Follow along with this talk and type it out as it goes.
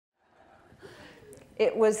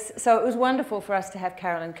it was wonderful for us to have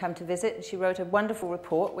Carolyn come to visit. She wrote a wonderful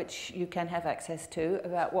report, which you can have access to,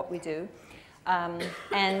 about what we do.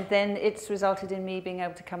 And then it's resulted in me being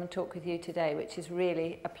able to come and talk with you today, which is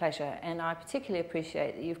really a pleasure. And I particularly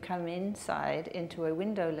appreciate that you've come inside into a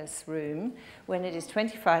windowless room when it is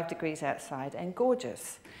 25 degrees outside and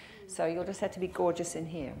gorgeous. So you'll just have to be gorgeous in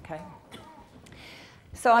here, okay?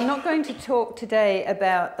 So I'm not going to talk today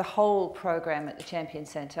about the whole program at the Champion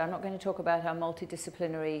Centre. I'm not going to talk about our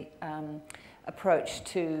multidisciplinary approach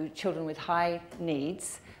to children with high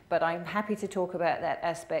needs, but I'm happy to talk about that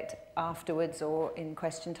aspect afterwards or in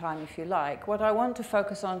question time if you like. What I want to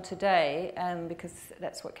focus on today, because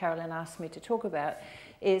that's what Carolyn asked me to talk about,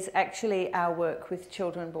 is actually our work with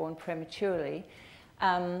children born prematurely.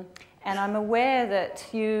 And I'm aware that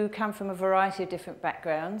you come from a variety of different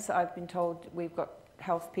backgrounds. I've been told we've got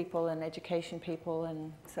health people and education people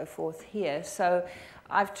and so forth here. So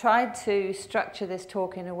I've tried to structure this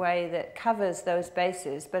talk in a way that covers those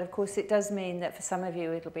bases, but of course it does mean that for some of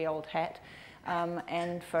you it'll be old hat,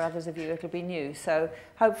 and for others of you it'll be new. So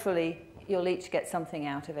hopefully you'll each get something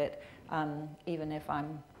out of it, even if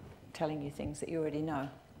I'm telling you things that you already know.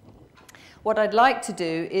 What I'd like to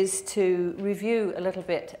do is to review a little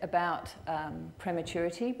bit about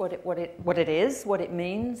prematurity, what it is, what it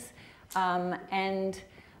means, and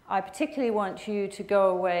I particularly want you to go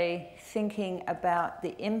away thinking about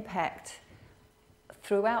the impact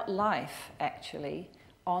throughout life, actually,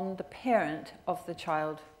 on the parent of the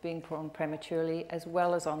child being born prematurely as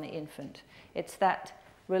well as on the infant. It's that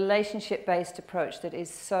relationship-based approach that is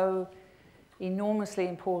so enormously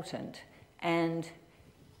important and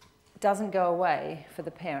doesn't go away for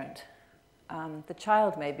the parent. The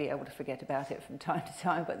child may be able to forget about it from time to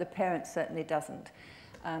time, but the parent certainly doesn't.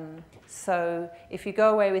 So if you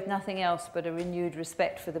go away with nothing else but a renewed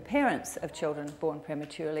respect for the parents of children born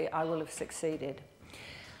prematurely, I will have succeeded.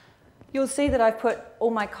 You'll see that I've put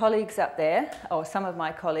all my colleagues up there, or some of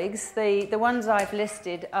my colleagues. The ones I've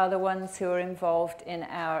listed are the ones who are involved in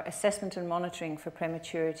our assessment and monitoring for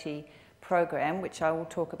prematurity program, which I will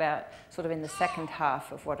talk about sort of in the second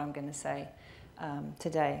half of what I'm going to say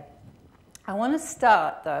today. I want to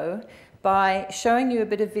start, though, by showing you a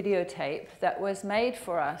bit of videotape that was made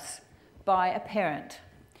for us by a parent.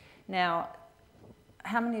 Now,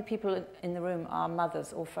 how many people in the room are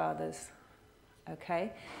mothers or fathers?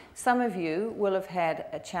 Okay. Some of you will have had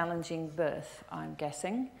a challenging birth, I'm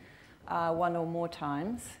guessing, one or more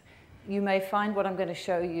times. You may find what I'm going to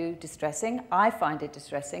show you distressing. I find it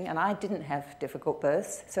distressing, and I didn't have difficult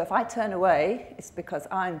births. So if I turn away, it's because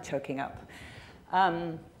I'm choking up.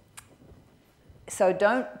 So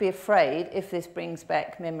don't be afraid if this brings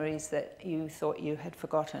back memories that you thought you had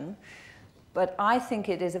forgotten. But I think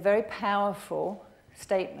it is a very powerful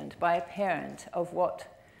statement by a parent of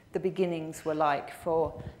what the beginnings were like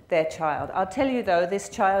for their child. I'll tell you, though, this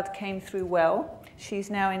child came through well. She's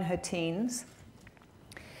now in her teens.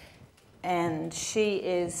 And she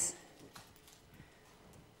is,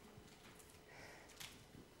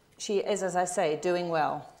 as I say, doing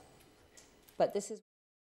well. But this is...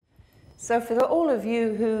 So for all of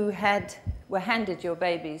you who were handed your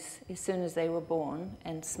babies as soon as they were born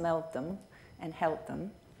and smelled them and held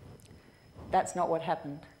them, that's not what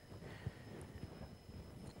happened.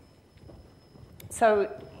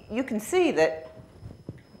 So you can see that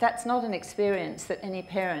that's not an experience that any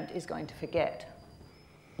parent is going to forget.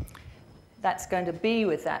 That's going to be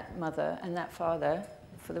with that mother and that father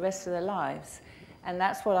for the rest of their lives. And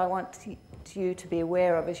that's what I want you to be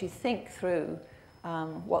aware of as you think through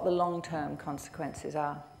what the long-term consequences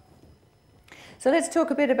are. So let's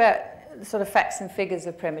talk a bit about the sort of facts and figures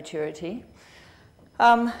of prematurity.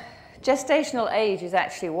 Gestational age is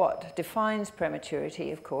actually what defines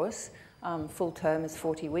prematurity, of course. Full term is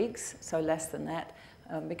 40 weeks, so less than that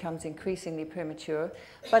becomes increasingly premature.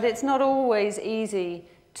 But it's not always easy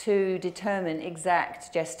to determine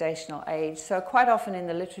exact gestational age. So quite often in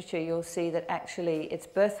the literature you'll see that actually it's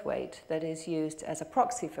birth weight that is used as a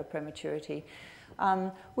proxy for prematurity,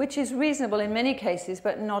 which is reasonable in many cases,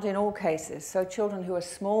 but not in all cases. So children who are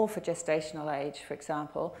small for gestational age, for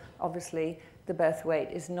example, obviously the birth weight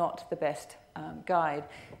is not the best guide.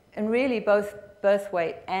 And really both birth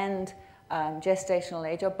weight and gestational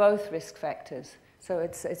age are both risk factors. So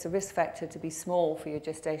it's a risk factor to be small for your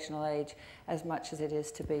gestational age as much as it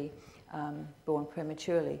is to be born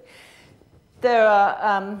prematurely. There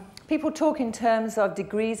are, people talk in terms of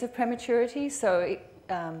degrees of prematurity. So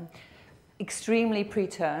extremely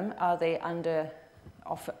preterm, are they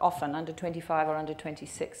often under 25 or under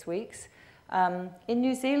 26 weeks. In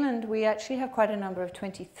New Zealand, we actually have quite a number of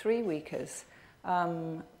 23-weekers.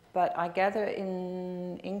 But I gather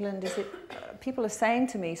in England, is it people are saying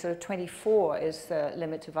to me sort of 24 is the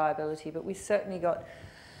limit to viability, but we certainly got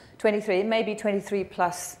 23, maybe 23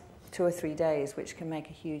 plus 2 or 3 days, which can make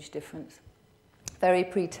a huge difference. Very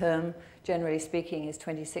preterm, generally speaking, is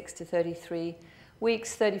 26 to 33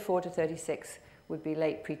 weeks. 34 to 36 would be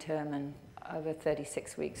late preterm, and over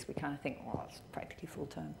 36 weeks we kind of think, well, it's practically full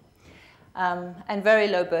term. And very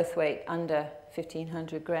low birth weight, under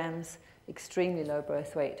 1,500 grams, extremely low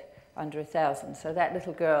birth weight, under 1,000. So that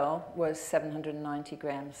little girl was 790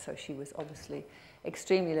 grams, so she was obviously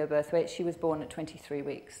extremely low birth weight. She was born at 23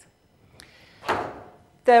 weeks.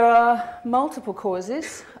 There are multiple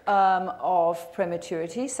causes of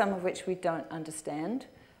prematurity, some of which we don't understand,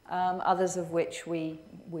 others of which we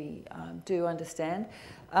do understand.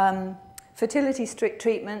 Fertility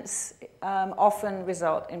treatments often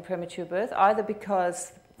result in premature birth, either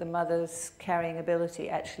because the mother's carrying ability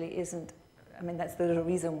actually isn't, I mean, that's the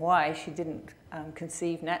reason why she didn't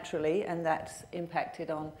conceive naturally, and that's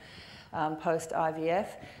impacted on post-IVF.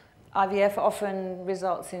 IVF often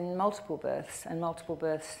results in multiple births, and multiple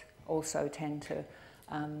births also tend to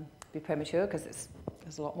be premature because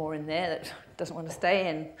there's a lot more in there that doesn't want to stay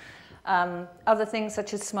in. Other things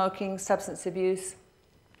such as smoking, substance abuse,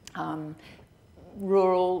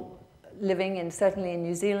 rural living, certainly in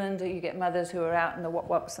New Zealand, you get mothers who are out in the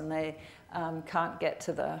wop-wops and they can't get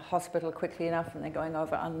to the hospital quickly enough, and they're going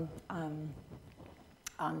over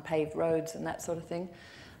unpaved roads and that sort of thing.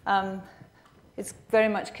 It's very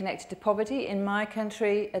much connected to poverty. In my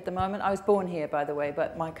country at the moment, I was born here, by the way,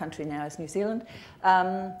 but my country now is New Zealand.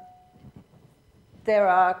 There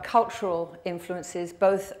are cultural influences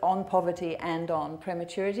both on poverty and on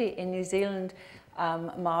prematurity. In New Zealand,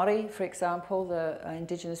 Maori, for example, the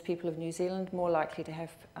indigenous people of New Zealand, more likely to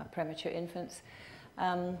have premature infants.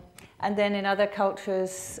 And then in other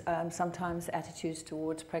cultures, sometimes attitudes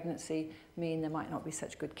towards pregnancy mean there might not be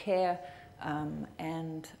such good care,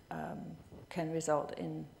 and can result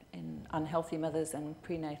in unhealthy mothers and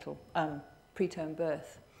preterm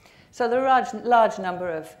birth. So there are a large number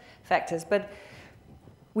of factors, but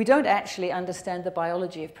we don't actually understand the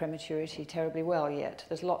biology of prematurity terribly well yet.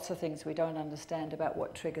 There's lots of things we don't understand about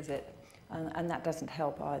what triggers it, and that doesn't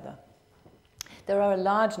help either. There are a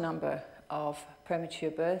large number of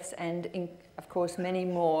premature births, and of course many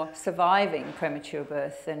more surviving premature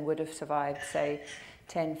births than would have survived, say,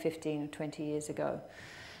 10, 15, or 20 years ago.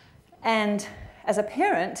 And as a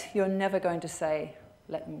parent, you're never going to say,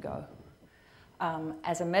 let them go.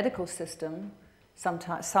 As a medical system,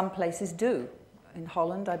 sometimes some places do. In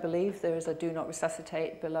Holland, I believe, there is a do not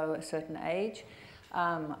resuscitate below a certain age.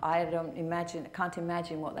 I can't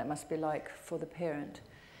imagine what that must be like for the parent.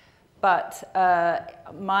 But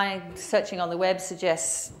my searching on the web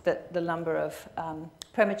suggests that the number of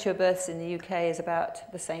premature births in the UK is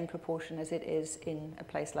about the same proportion as it is in a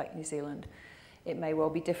place like New Zealand. It may well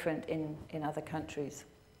be different in other countries.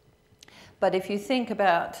 But if you think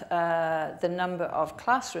about the number of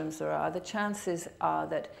classrooms there are, the chances are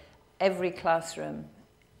that every classroom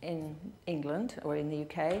in England or in the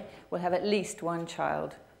UK will have at least one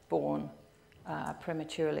child born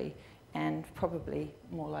prematurely, and probably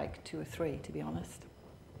more like 2 or 3, to be honest.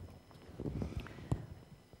 I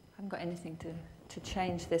haven't got anything to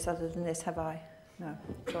change this other than this, have I? No,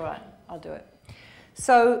 it's all right, I'll do it.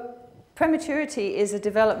 So prematurity is a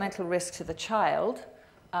developmental risk to the child.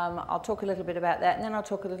 I'll talk a little bit about that, and then I'll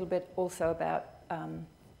talk a little bit also about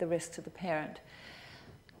the risk to the parent.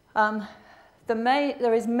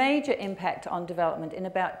 There is major impact on development in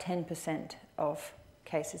about 10% of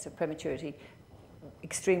cases of prematurity,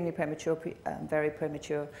 extremely premature, very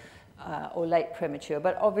premature, or late premature.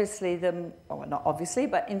 But obviously, not obviously,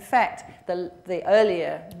 but in fact, the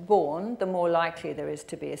earlier born, the more likely there is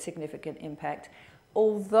to be a significant impact.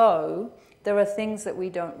 Although there are things that we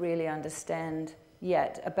don't really understand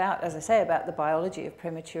yet about, as I say, about the biology of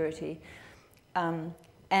prematurity,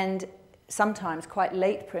 and sometimes quite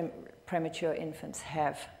late premature infants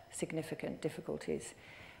have significant difficulties.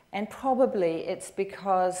 And probably it's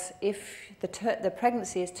because if the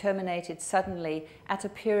pregnancy is terminated suddenly at a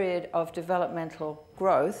period of developmental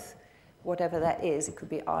growth, whatever that is, it could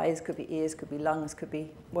be eyes, could be ears, could be lungs, could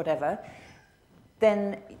be whatever,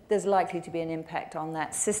 then there's likely to be an impact on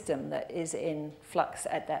that system that is in flux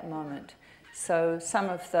at that moment. So some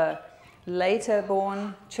of the later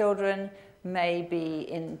born children may be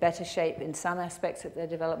in better shape in some aspects of their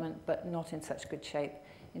development, but not in such good shape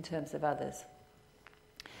in terms of others.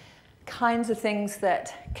 Kinds of things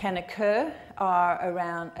that can occur are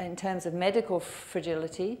around, in terms of medical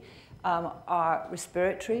fragility, are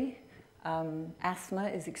respiratory. Asthma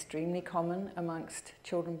is extremely common amongst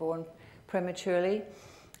children born prematurely.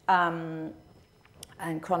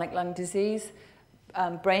 and chronic lung disease.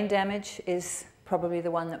 Brain damage is probably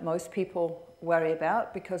the one that most people worry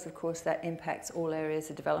about because, of course, that impacts all areas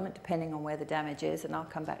of development depending on where the damage is, and I'll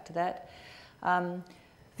come back to that.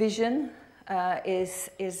 Vision is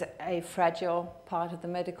a fragile part of the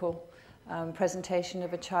medical presentation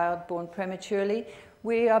of a child born prematurely.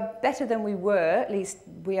 We are better than we were, at least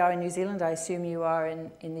we are in New Zealand, I assume you are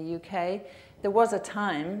in the UK. There was a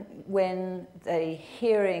time when the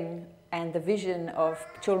hearing and the vision of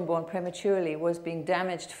children born prematurely was being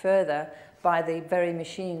damaged further by the very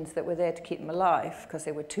machines that were there to keep them alive because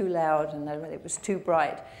they were too loud and it was too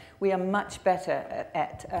bright. We are much better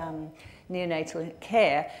at neonatal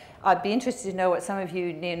care. I'd be interested to know what some of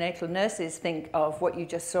you neonatal nurses think of what you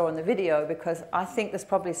just saw in the video, because I think there's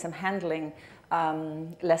probably some handling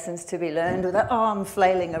lessons to be learned with the arm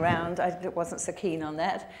flailing around. I wasn't so keen on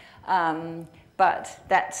that. But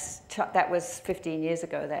that was 15 years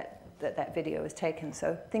ago that video was taken,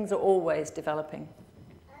 so things are always developing.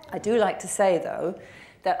 I do like to say, though,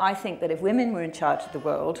 that I think that if women were in charge of the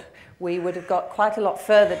world, we would have got quite a lot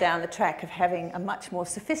further down the track of having a much more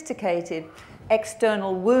sophisticated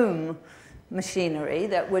external womb machinery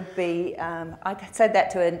that would be, I said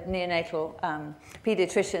that to a neonatal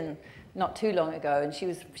pediatrician not too long ago, and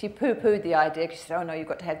she poo-pooed the idea because she said, oh no, you've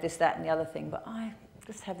got to have this, that, and the other thing. But I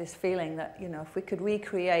just have this feeling that, you know, if we could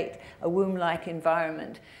recreate a womb-like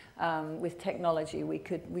environment with technology, we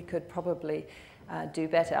could probably do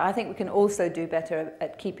better. I think we can also do better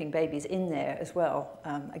at keeping babies in there as well.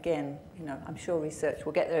 Again, you know, I'm sure research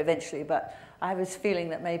will get there eventually, but I have this feeling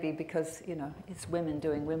that maybe because, you know, it's women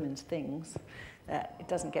doing women's things, that it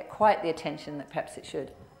doesn't get quite the attention that perhaps it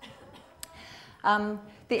should.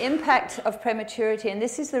 The impact of prematurity, and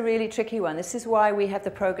this is the really tricky one, this is why we have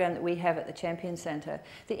the program that we have at the Champion Centre.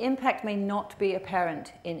 The impact may not be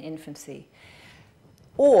apparent in infancy.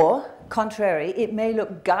 Or, contrary, it may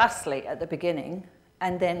look ghastly at the beginning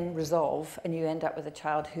and then resolve, and you end up with a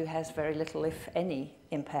child who has very little, if any,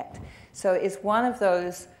 impact. So it's one of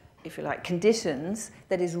those, if you like, conditions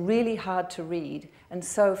that is really hard to read. And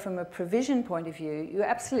so from a provision point of view, you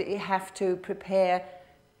absolutely have to prepare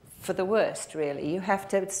for the worst, really. You have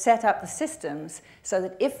to set up the systems so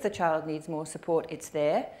that if the child needs more support, it's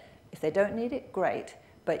there. If they don't need it, great.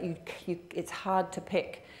 But it's hard to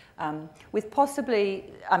pick. With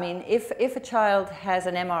possibly, I mean, if a child has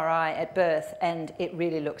an MRI at birth and it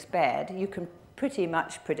really looks bad, you can pretty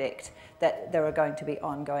much predict that there are going to be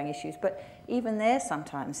ongoing issues. But even there,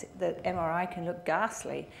 sometimes the MRI can look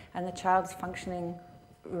ghastly and the child's functioning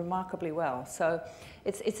remarkably well. So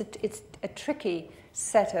it's a tricky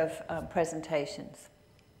set of presentations.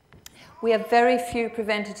 We have very few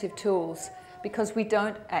preventative tools because we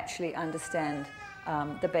don't actually understand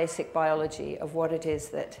the basic biology of what it is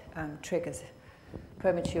that triggers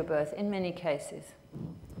premature birth in many cases.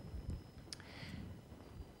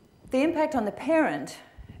 The impact on the parent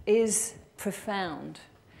is profound.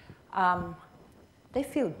 They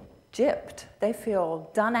feel gypped. They feel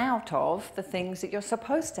done out of the things that you're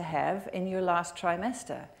supposed to have in your last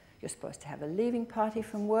trimester. You're supposed to have a leaving party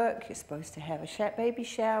from work, you're supposed to have a baby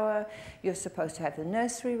shower, you're supposed to have the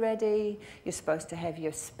nursery ready, you're supposed to have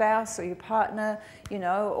your spouse or your partner, you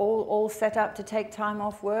know, all set up to take time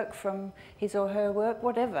off work from his or her work,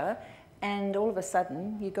 whatever, and all of a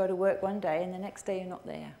sudden you go to work one day and the next day you're not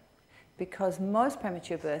there. Because most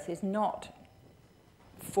premature birth is not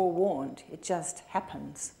forewarned, it just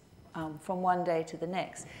happens from one day to the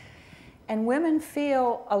next. And women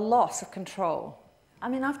feel a loss of control. I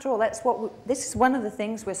mean, after all, this is one of the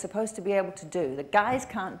things we're supposed to be able to do. The guys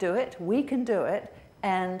can't do it, we can do it,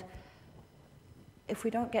 and if we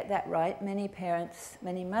don't get that right, many parents,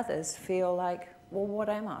 many mothers feel like, well, what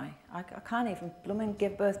am I? I can't even blooming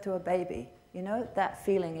give birth to a baby. You know, that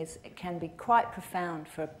feeling it can be quite profound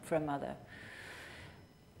for a mother.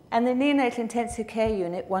 And the neonatal intensive care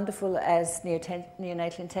unit, wonderful as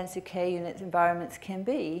neonatal intensive care unit environments can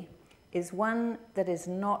be, is one that is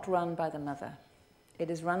not run by the mother. It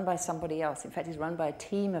is run by somebody else. In fact, it's run by a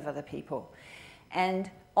team of other people. And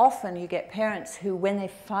often you get parents who, when they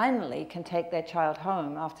finally can take their child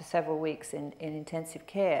home after several weeks in intensive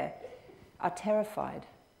care, are terrified.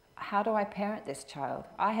 How do I parent this child?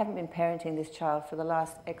 I haven't been parenting this child for the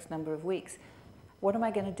last X number of weeks. What am I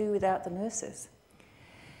going to do without the nurses?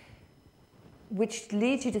 Which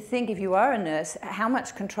leads you to think, if you are a nurse, how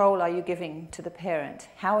much control are you giving to the parent?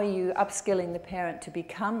 How are you upskilling the parent to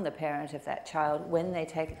become the parent of that child when they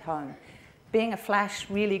take it home? Being a flash,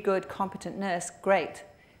 really good, competent nurse, great.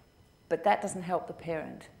 But that doesn't help the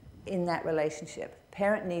parent in that relationship. The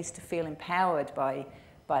parent needs to feel empowered by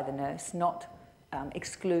the nurse, not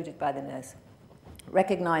excluded by the nurse.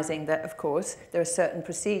 recognizing that, of course, there are certain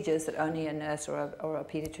procedures that only a nurse or a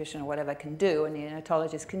pediatrician or whatever can do, and the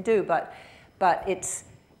neonatologist can do, but it's,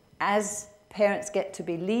 as parents get to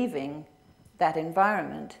be leaving that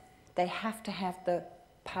environment, they have to have the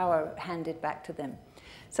power handed back to them.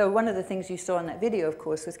 So one of the things you saw in that video, of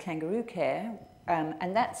course, was kangaroo care,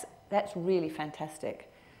 and that's really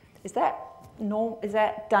fantastic. Is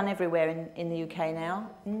that done everywhere in the UK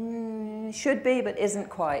now? Should be, but isn't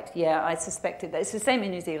quite. Yeah, I suspected that. It's the same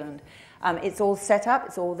in New Zealand. It's all set up,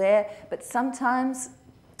 it's all there, but sometimes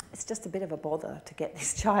it's just a bit of a bother to get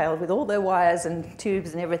this child with all their wires and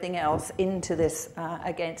tubes and everything else into this,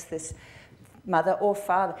 against this mother or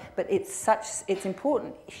father. But it's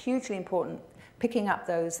important, hugely important, picking up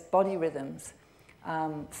those body rhythms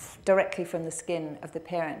directly from the skin of the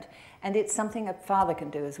parent. And it's something a father can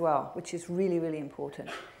do as well, which is really, really important,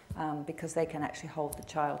 because they can actually hold the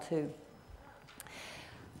child too.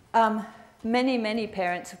 Many, many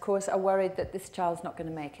parents, of course, are worried that this child's not going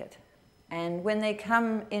to make it. And when they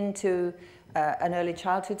come into an early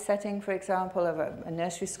childhood setting, for example, of a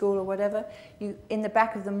nursery school or whatever, in the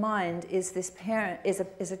back of the mind is this parent,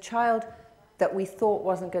 is a child that we thought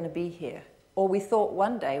wasn't going to be here. Or we thought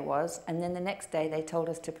one day was, and then the next day they told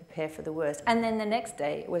us to prepare for the worst. And then the next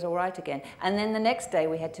day it was all right again. And then the next day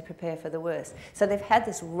we had to prepare for the worst. So they've had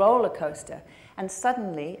this roller coaster. And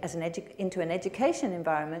suddenly, as into an education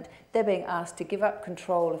environment, they're being asked to give up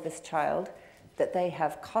control of this child that they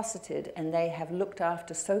have cosseted and they have looked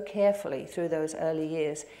after so carefully through those early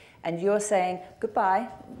years. And you're saying, goodbye,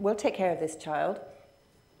 we'll take care of this child.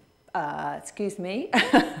 Excuse me,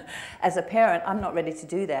 as a parent, I'm not ready to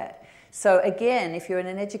do that. So again, if you're in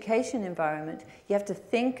an education environment, you have to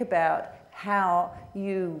think about how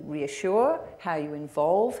you reassure, how you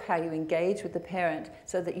involve, how you engage with the parent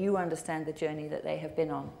so that you understand the journey that they have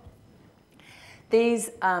been on. The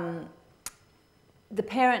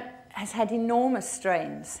parent has had enormous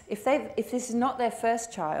strains. If this is not their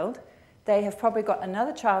first child, they have probably got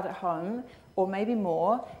another child at home, or maybe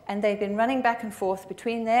more, and they've been running back and forth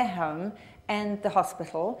between their home and the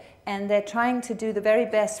hospital, and they're trying to do the very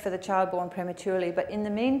best for the child born prematurely, but in the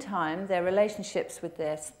meantime, their relationships with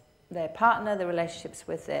their partner, their relationships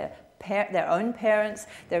with their own parents,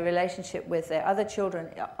 their relationship with their other children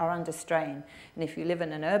are under strain. And if you live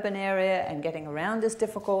in an urban area and getting around is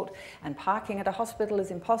difficult, and parking at a hospital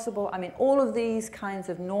is impossible, I mean, all of these kinds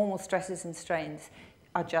of normal stresses and strains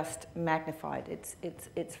are just magnified.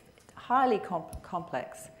 It's highly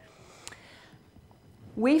complex.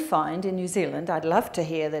 We find in New Zealand, I'd love to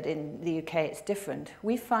hear that in the UK it's different.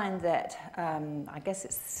 We find that, I guess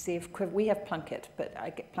it's the equivalent, we have Plunkett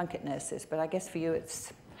nurses, but I guess for you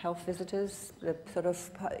it's health visitors, the sort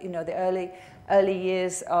of, you know, the early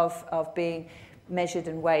years of being measured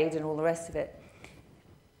and weighed and all the rest of it.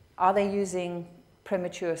 Are they using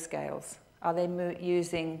premature scales? Are they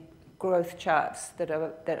using growth charts that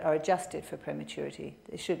are adjusted for prematurity?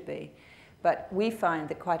 They should be. But we find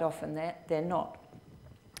that quite often they're not.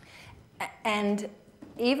 And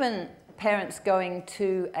even parents going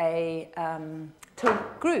to a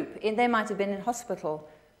group, they might have been in hospital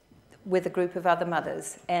with a group of other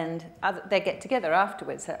mothers, and they get together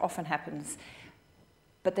afterwards. That often happens.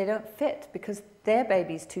 But they don't fit because their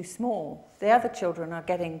baby's too small. The other children are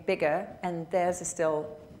getting bigger, and theirs are still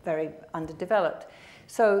very underdeveloped.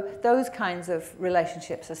 So those kinds of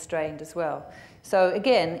relationships are strained as well. So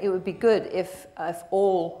again, it would be good if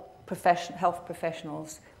all health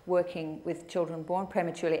professionals working with children born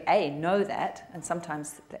prematurely, know that, and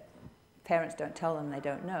sometimes parents don't tell them they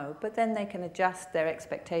don't know, but then they can adjust their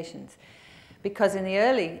expectations. Because in the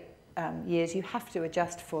early years, you have to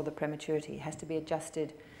adjust for the prematurity. It has to be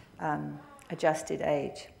adjusted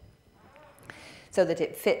age, so that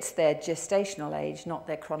it fits their gestational age, not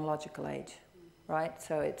their chronological age, right?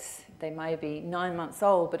 So they may be 9 months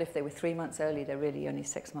old, but if they were 3 months early, they're really only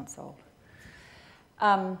 6 months old.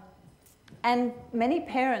 And many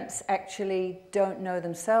parents actually don't know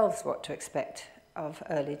themselves what to expect of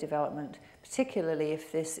early development, particularly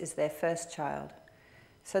if this is their first child.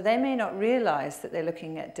 So they may not realize that they're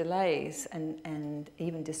looking at delays and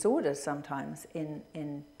even disorders sometimes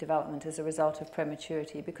in development as a result of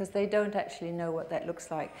prematurity, because they don't actually know what that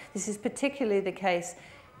looks like. This is particularly the case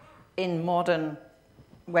in modern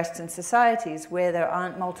Western societies where there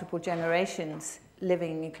aren't multiple generations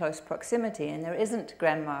living in close proximity, and there isn't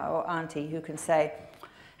grandma or auntie who can say,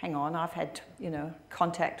 hang on, I've had,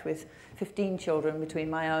 contact with 15 children between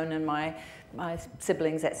my own and my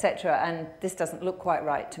siblings, etc., and this doesn't look quite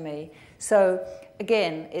right to me. So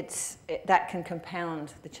again, that can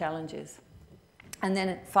compound the challenges. And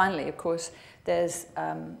then finally, of course, there's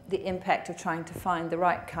the impact of trying to find the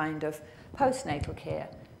right kind of postnatal care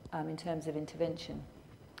in terms of intervention.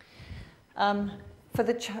 For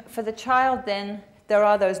the child then, there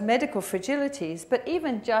are those medical fragilities, but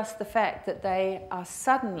even just the fact that they are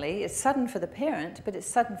suddenly, it's sudden for the parent, but it's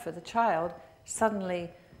sudden for the child, suddenly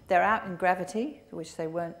they're out in gravity, which they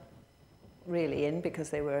weren't really in because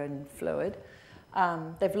they were in fluid.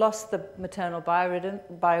 They've lost the maternal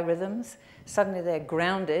biorhythms. Suddenly they're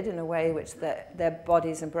grounded in a way which their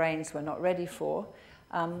bodies and brains were not ready for.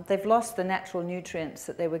 They've lost the natural nutrients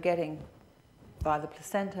that they were getting by the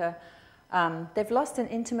placenta. They've lost an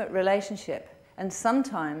intimate relationship, and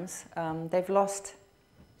sometimes they've lost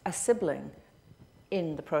a sibling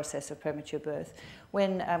in the process of premature birth.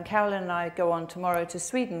 When Carolyn and I go on tomorrow to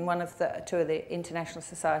Sweden, to the International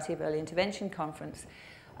Society of Early Intervention Conference,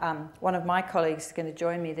 one of my colleagues is going to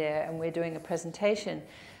join me there, and we're doing a presentation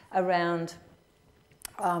around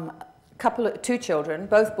two children,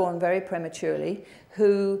 both born very prematurely,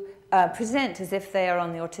 who present as if they are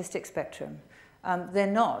on the autistic spectrum. They're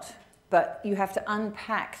not, but you have to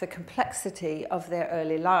unpack the complexity of their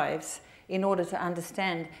early lives in order to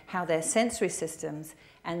understand how their sensory systems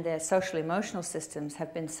and their social emotional systems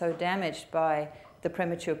have been so damaged by the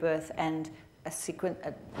premature birth and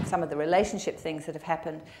some of the relationship things that have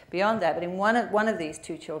happened beyond that. But in one of these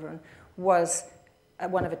two children was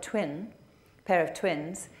one of a pair of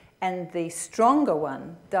twins, and the stronger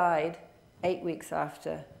one died 8 weeks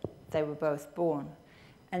after they were both born.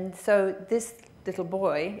 And so this little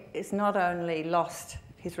boy is not only lost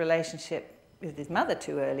his relationship with his mother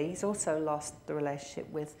too early, he's also lost the relationship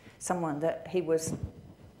with someone that he was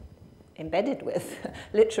embedded with,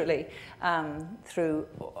 literally, through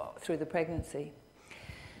the pregnancy.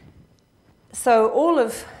 So all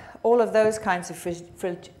of those kinds of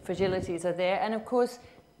fragilities are there, and of course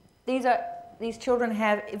these children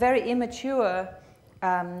have very immature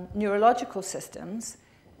neurological systems,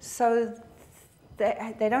 so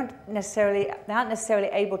they aren't necessarily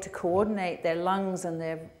able to coordinate their lungs and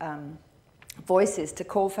their voices to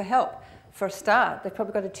call for help. For a start, they've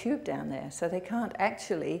probably got a tube down there, so they can't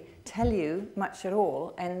actually tell you much at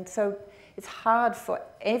all. And so it's hard for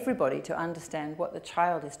everybody to understand what the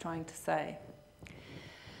child is trying to say.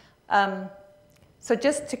 So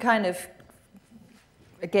just to kind of,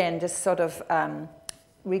 again, just sort of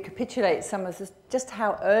recapitulate some of this, just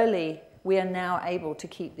how early we are now able to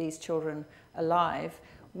keep these children alive.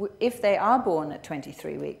 If they are born at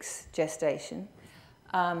 23 weeks gestation,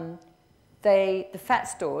 the fat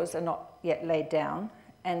stores are not yet laid down,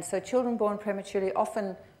 and so children born prematurely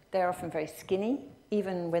they're often very skinny,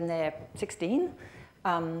 even when they're 16,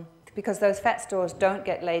 because those fat stores don't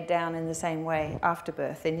get laid down in the same way after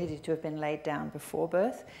birth. They needed to have been laid down before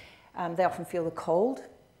birth. They often feel the cold.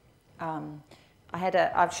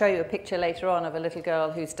 I'll show you a picture later on of a little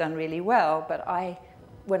girl who's done really well, but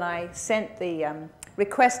when I sent the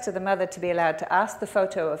request to the mother to be allowed to ask the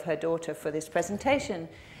photo of her daughter for this presentation,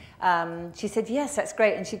 she said, yes, that's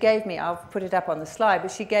great, and she gave me, I'll put it up on the slide,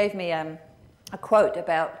 but she gave me a quote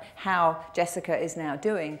about how Jessica is now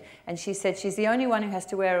doing, and she said she's the only one who has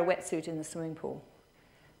to wear a wetsuit in the swimming pool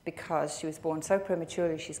because she was born so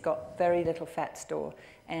prematurely. She's got very little fat store,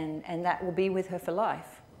 and that will be with her for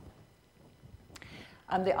life.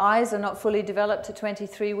 The eyes are not fully developed at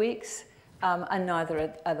 23 weeks, and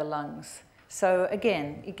neither are the lungs. So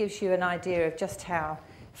again, it gives you an idea of just how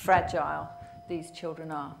fragile these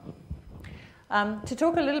children are. To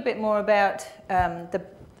talk a little bit more about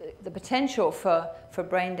the potential for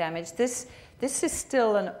brain damage, this is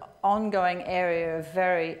still an ongoing area of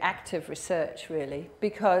very active research, really,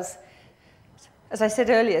 because, as I said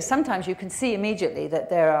earlier, sometimes you can see immediately that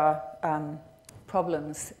there are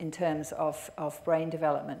problems in terms of brain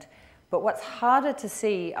development. But what's harder to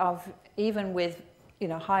see, even with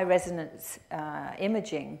high resonance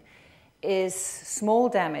imaging, is small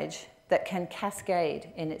damage that can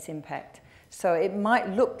cascade in its impact. So it might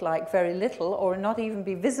look like very little or not even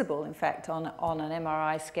be visible, in fact, on an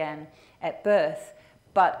MRI scan at birth.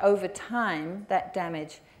 But over time, that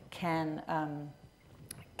damage can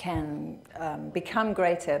become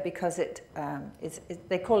greater because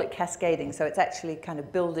they call it cascading. So it's actually kind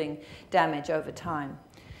of building damage over time.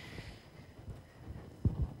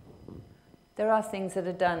 There are things that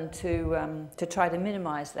are done to try to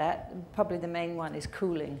minimize that. Probably the main one is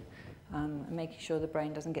cooling. Making sure the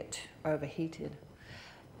brain doesn't get overheated.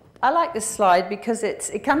 I like this slide because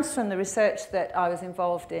it comes from the research that I was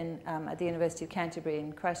involved in at the University of Canterbury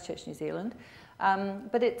in Christchurch, New Zealand.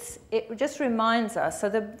 But it just reminds us, so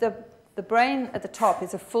the brain at the top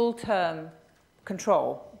is a full-term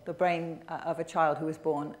control, the brain of a child who was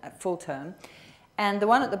born at full term. And the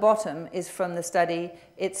one at the bottom is from the study.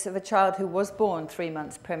 It's of a child who was born 3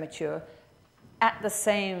 months premature, at the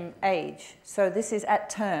same age. So this is at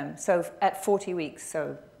term, so at 40 weeks,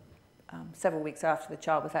 so several weeks after the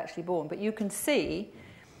child was actually born. But you can see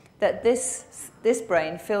that this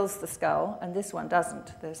brain fills the skull and this one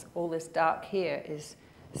doesn't. There's all this dark here is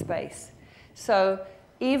space. So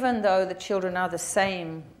even though the children are the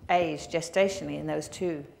same age gestationally in those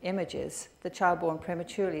two images, the child born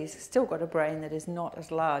prematurely has still got a brain that is not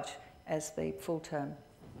as large as the full term.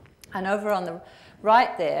 And over on the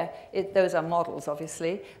right there, those are models,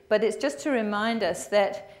 obviously, but it's just to remind us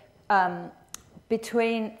that so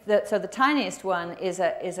the tiniest one is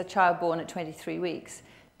a child born at 23 weeks.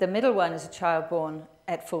 The middle one is a child born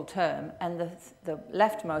at full term, and the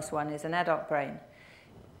leftmost one is an adult brain.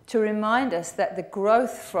 To remind us that the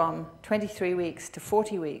growth from 23 weeks to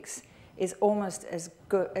 40 weeks is almost as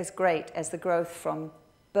great as the growth from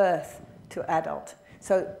birth to adult.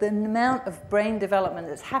 So the amount of brain development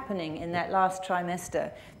that's happening in that last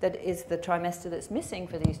trimester, that is the trimester that's missing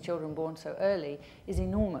for these children born so early, is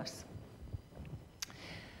enormous.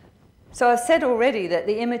 So I've said already that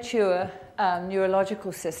the immature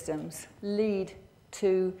neurological systems lead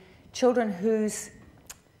to children whose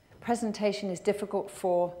presentation is difficult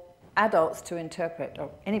for adults to interpret, or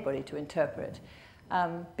anybody to interpret,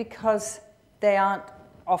 because they aren't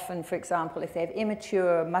often, for example, if they have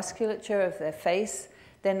immature musculature of their face,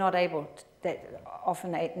 they're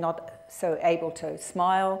often not so able to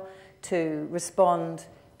smile, to respond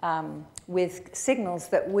with signals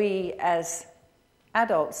that we as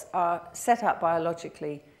adults are set up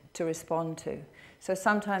biologically to respond to. So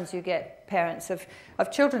sometimes you get parents of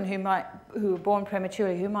children who are born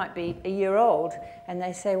prematurely who might be a year old, and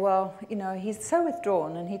they say, well, you know, he's so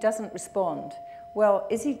withdrawn and he doesn't respond. Well,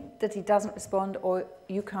 is he that he doesn't respond, or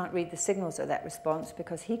you can't read the signals of that response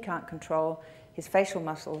because he can't control his facial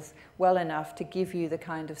muscles well enough to give you the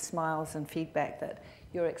kind of smiles and feedback that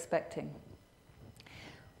you're expecting?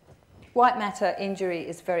 White matter injury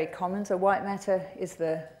is very common. So white matter is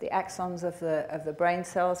the axons of the brain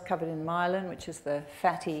cells covered in myelin, which is the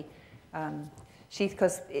fatty sheath,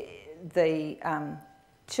 because the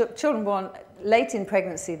children born late in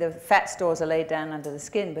pregnancy, the fat stores are laid down under the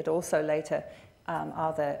skin, but also later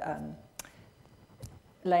are the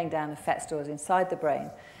laying down the fat stores inside the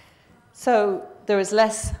brain. So there is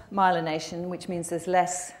less myelination, which means there's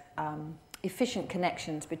less efficient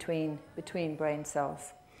connections between brain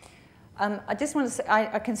cells. I just want to say,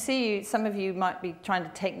 I can see you, some of you might be trying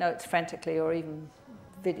to take notes frantically or even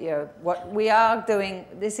video. What we are doing,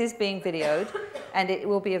 this is being videoed and it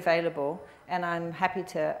will be available, and I'm happy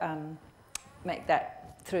to make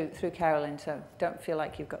that through Carolyn, so don't feel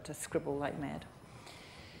like you've got to scribble like mad.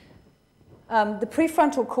 The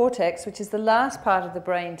prefrontal cortex, which is the last part of the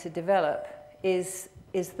brain to develop, is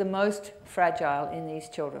the most fragile in these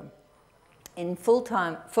children. In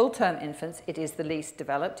full-term infants, it is the least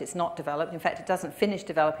developed. It's not developed. In fact, it doesn't finish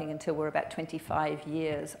developing until we're about 25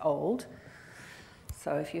 years old.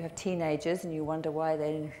 So if you have teenagers and you wonder why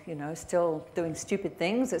they're, you know, still doing stupid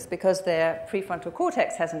things, it's because their prefrontal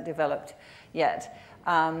cortex hasn't developed yet.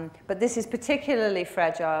 But this is particularly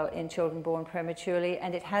fragile in children born prematurely,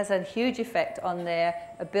 and it has a huge effect on their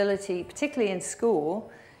ability, particularly in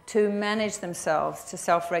school, to manage themselves, to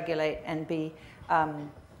self-regulate and be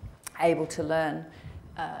able to learn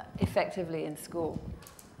effectively in school.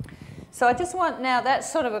 So I just want now,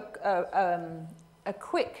 that's sort of a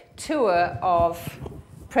quick tour of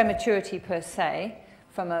prematurity per se,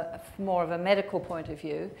 from more of a medical point of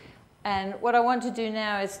view. And what I want to do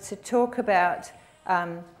now is to talk about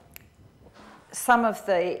some of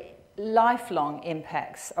the lifelong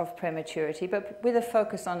impacts of prematurity, but with a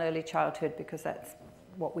focus on early childhood, because that's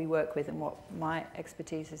what we work with and what my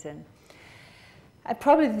expertise is in. And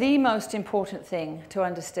probably the most important thing to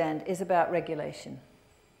understand is about regulation.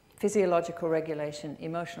 Physiological regulation,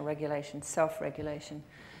 emotional regulation, self-regulation.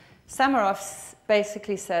 Samaroff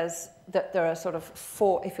basically says that there are sort of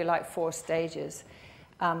four, if you like, four stages.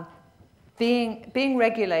 Being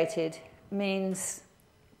regulated means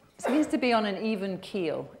to be on an even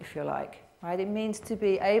keel, if you like. Right? It means to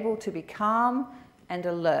be able to be calm and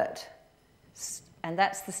alert. And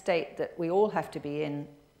that's the state that we all have to be in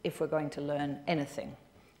if we're going to learn anything,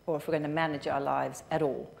 or if we're going to manage our lives at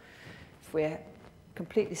all. If we're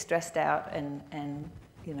completely stressed out and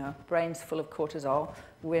you know, brains full of cortisol,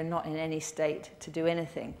 we're not in any state to do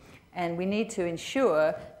anything. And we need to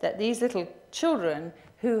ensure that these little children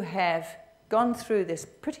who have gone through this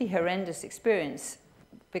pretty horrendous experience,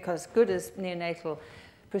 because good as neonatal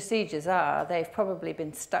procedures are, they've probably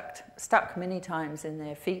been stuck many times in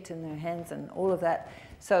their feet and their hands and all of that.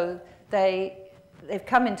 So they've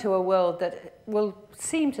come into a world that will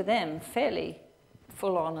seem to them fairly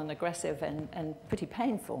full on and aggressive and pretty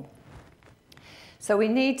painful. So we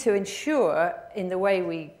need to ensure in the way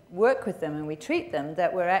we work with them and we treat them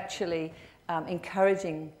that we're actually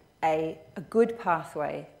encouraging a good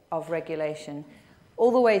pathway of regulation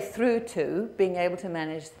all the way through to being able to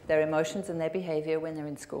manage their emotions and their behavior when they're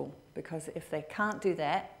in school. Because if they can't do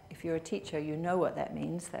that, if you're a teacher, you know what that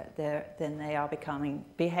means, that then they are becoming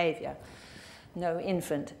behavior. No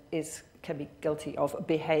infant can be guilty of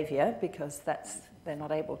behavior because they're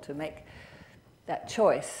not able to make that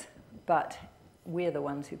choice, but we're the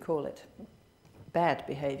ones who call it bad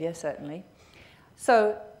behavior, certainly.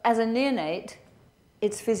 So as a neonate,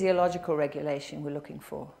 it's physiological regulation we're looking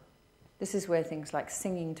for. This is where things like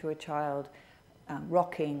singing to a child,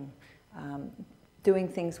 rocking, doing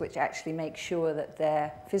things which actually make sure that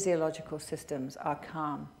their physiological systems are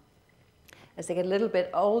calm. As they get a little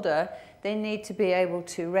bit older, they need to be able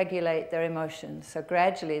to regulate their emotions. So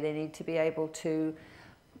gradually they need to be able to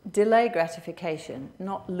delay gratification,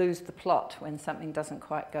 not lose the plot when something doesn't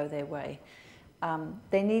quite go their way.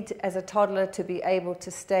 They need, as a toddler, to be able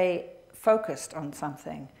to stay focused on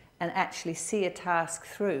something and actually see a task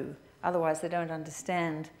through. Otherwise, they don't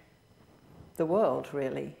understand the world,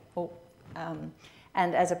 really.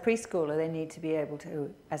 And as a preschooler, they need to be able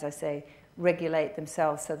to, as I say, regulate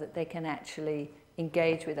themselves so that they can actually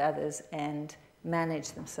engage with others and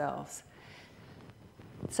manage themselves.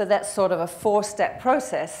 So that's sort of a four-step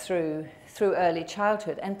process through early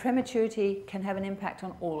childhood. And prematurity can have an impact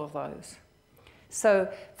on all of those.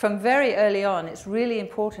 So from very early on, it's really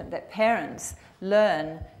important that parents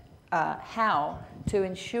learn how to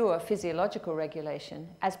ensure physiological regulation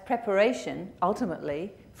as preparation,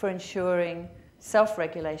 ultimately, for ensuring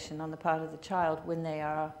self-regulation on the part of the child when they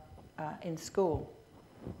are in school.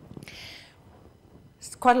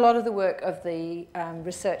 Quite a lot of the work of the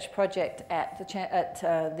research project at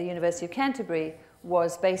the University of Canterbury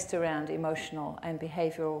was based around emotional and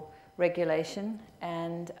behavioural regulation.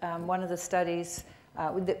 And one of the studies,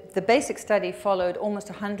 the basic study followed almost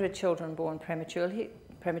 100 children born prematurely.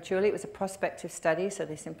 It was a prospective study, so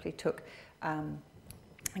they simply took, I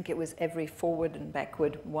think it was every forward and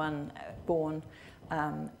backward one born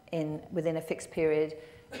within a fixed period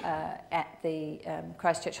at the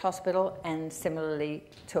Christchurch Hospital, and similarly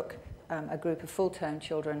took a group of full-term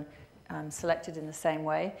children selected in the same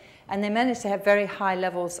way. And they managed to have very high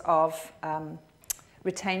levels of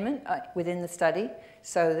retainment within the study.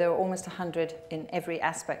 So there were almost 100 in every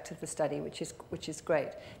aspect of the study, which is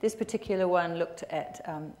great. This particular one looked at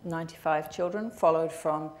 95 children, followed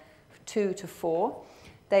from 2 to 4.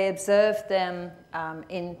 They observed them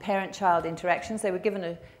in parent-child interactions. They were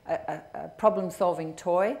given a problem-solving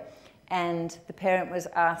toy, and the parent was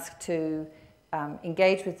asked to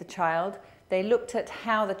engage with the child. They looked at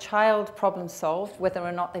how the child problem-solved, whether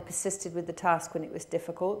or not they persisted with the task when it was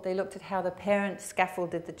difficult. They looked at how the parent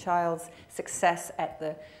scaffolded the child's success at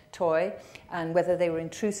the toy, and whether they were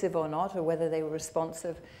intrusive or not, or whether they were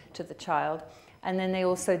responsive to the child. And then they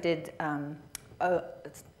also did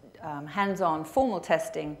hands-on formal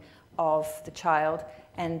testing of the child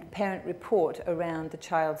and parent report around the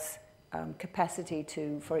child's capacity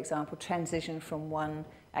to, for example, transition from one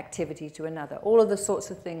activity to another. All of the sorts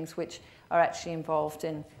of things which are actually involved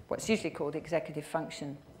in what's usually called executive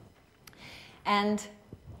function. And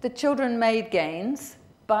the children made gains,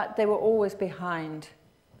 but they were always behind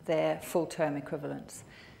their full-term equivalents.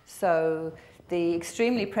 So the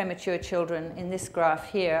extremely premature children in this graph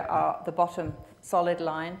here are the bottom solid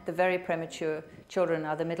line. The very premature children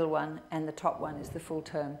are the middle one, and the top one is the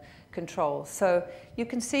full-term control. So you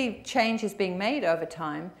can see change is being made over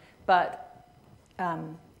time, but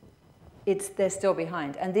they're still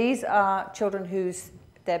behind. And these are children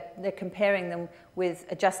they're comparing them with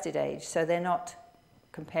adjusted age. So they're not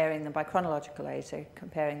comparing them by chronological age, they're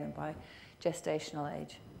comparing them by gestational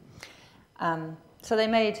age. So they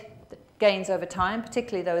made gains over time,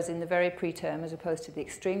 particularly those in the very preterm as opposed to the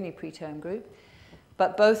extremely preterm group.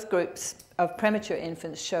 But both groups of premature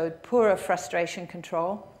infants showed poorer frustration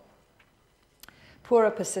control,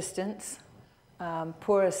 poorer persistence,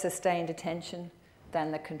 poorer sustained attention than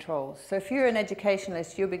the controls. So if you're an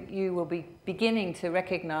educationalist, you will be beginning to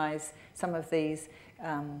recognize some of these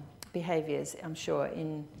behaviors, I'm sure,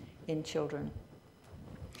 in children.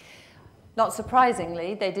 Not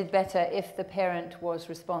surprisingly, they did better if the parent was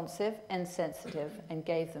responsive and sensitive and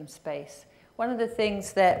gave them space. One of the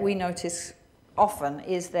things that we notice often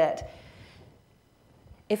is that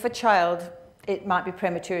if a child, it might be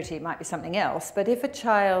prematurity, it might be something else, but if a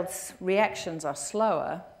child's reactions are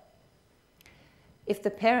slower, if the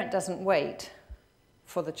parent doesn't wait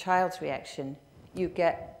for the child's reaction, you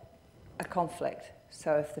get a conflict.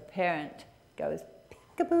 So if the parent goes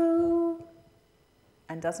kaboo,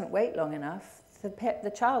 and doesn't wait long enough,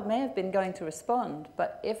 the child may have been going to respond,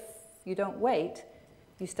 but if you don't wait,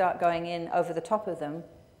 you start going in over the top of them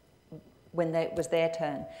when it was their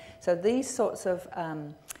turn. So these sorts of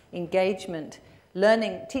engagement,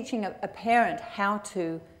 learning, teaching a parent how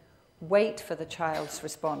to wait for the child's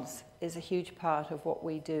response is a huge part of what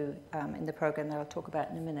we do in the program that I'll talk about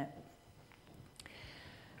in a minute.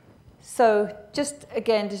 So just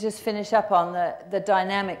again, to just finish up on the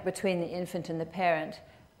dynamic between the infant and the parent,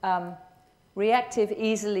 reactive,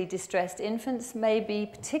 easily distressed infants may be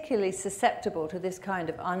particularly susceptible to this kind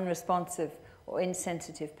of unresponsive or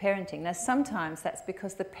insensitive parenting. Now, sometimes that's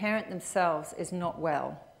because the parent themselves is not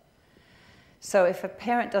well. So if a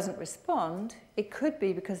parent doesn't respond, it could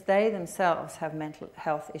be because they themselves have mental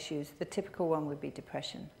health issues. The typical one would be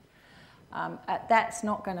depression. That's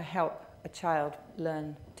not going to help a child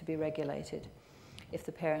learn to be regulated if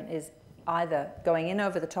the parent is either going in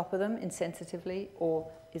over the top of them insensitively or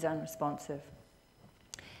is unresponsive.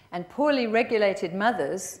 And poorly regulated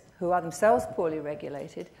mothers, who are themselves poorly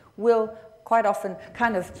regulated, will quite often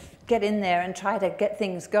kind of get in there and try to get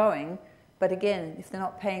things going. But again, if they're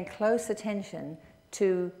not paying close attention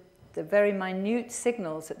to the very minute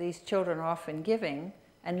signals that these children are often giving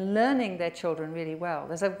and learning their children really well.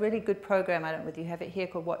 There's a really good program, I don't know whether you have it here,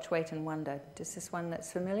 called Watch, Wait and Wonder. Is this one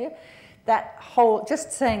that's familiar? That whole,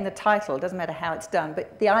 just saying the title, doesn't matter how it's done,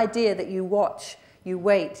 but the idea that you watch, you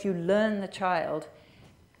wait, you learn the child,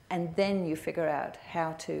 and then you figure out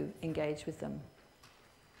how to engage with them.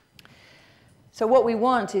 So what we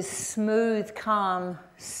want is smooth, calm,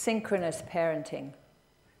 synchronous parenting.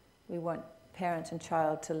 We want parent and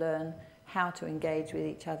child to learn how to engage with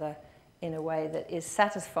each other in a way that is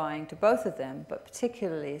satisfying to both of them, but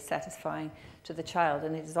particularly satisfying to the child.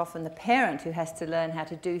 And it is often the parent who has to learn how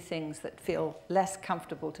to do things that feel less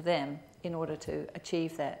comfortable to them in order to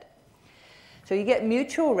achieve that. So you get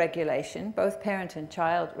mutual regulation, both parent and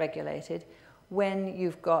child regulated, when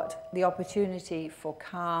you've got the opportunity for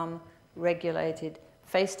calm, regulated,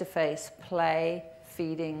 face-to-face play,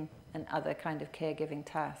 feeding, and other kind of caregiving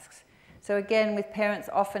tasks. So again, with parents,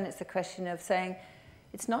 often it's a question of saying,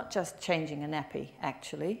 it's not just changing a nappy,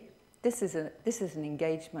 actually. This is an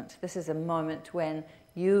engagement. This is a moment when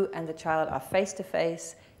you and the child are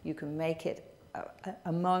face-to-face. You can make it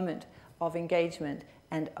a moment of engagement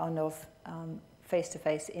and of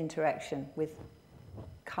face-to-face interaction with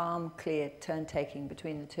calm, clear turn-taking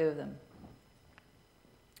between the two of them.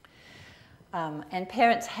 And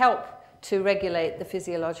parents help to regulate the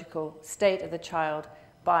physiological state of the child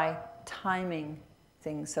by timing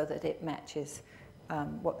things so that it matches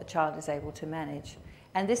what the child is able to manage.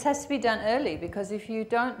 And this has to be done early, because if you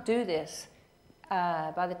don't do this,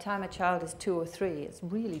 by the time a child is 2 or 3, it's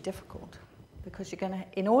really difficult. Because you're going to,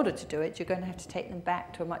 in order to do it, you're going to have to take them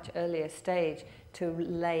back to a much earlier stage to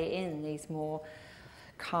lay in these more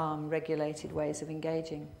calm, regulated ways of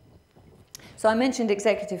engaging. So I mentioned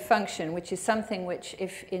executive function, which is something which,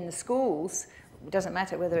 if in the schools, it doesn't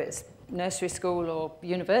matter whether it's nursery school or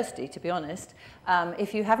university, to be honest,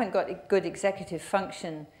 if you haven't got good executive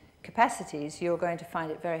function capacities, you're going to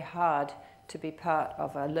find it very hard to be part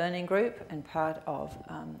of a learning group and part of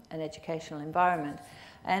an educational environment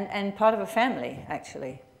and part of a family,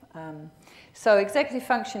 actually. So executive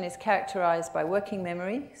function is characterized by working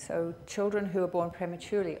memory. So children who are born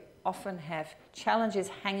prematurely often have challenges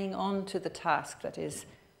hanging on to the task that is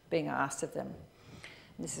being asked of them.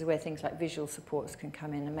 And this is where things like visual supports can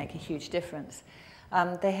come in and make a huge difference.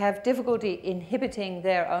 They have difficulty inhibiting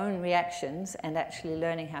their own reactions and actually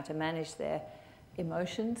learning how to manage their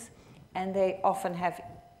emotions. And they often have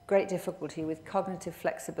great difficulty with cognitive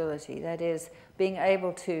flexibility, that is, being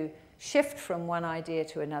able to shift from one idea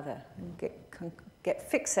to another and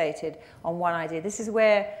get fixated on one idea. This is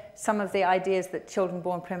where some of the ideas that children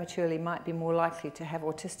born prematurely might be more likely to have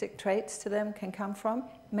autistic traits to them can come from.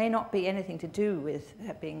 It may not be anything to do with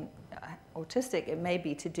being autistic. It may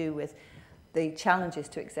be to do with the challenges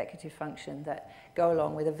to executive function that go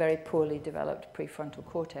along with a very poorly developed prefrontal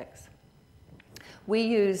cortex. We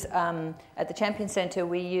use, at the Champion Centre,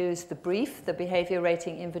 we use the BRIEF, the Behaviour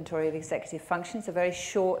Rating Inventory of Executive Function. It's a very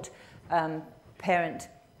short parent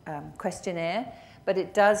questionnaire, but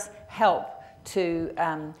it does help to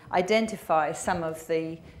identify some of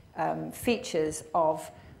the features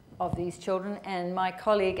of these children. And my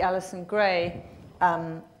colleague Alison Gray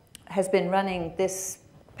has been running this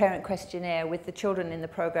parent questionnaire with the children in the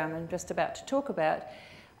program I'm just about to talk about.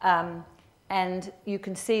 And you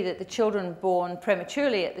can see that the children born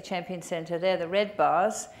prematurely at the Champion Centre, they're the red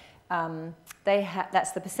bars.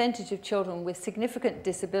 That's the percentage of children with significant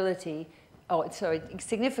disability,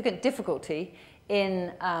 significant difficulty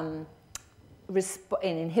in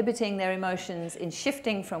inhibiting their emotions, in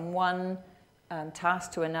shifting from one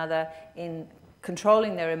task to another, in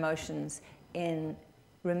controlling their emotions, in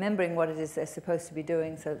remembering what it is they're supposed to be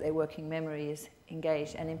doing so that their working memory is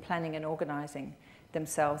engaged, and in planning and organizing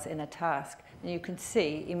themselves in a task. And you can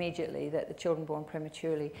see immediately that the children born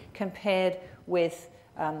prematurely, compared with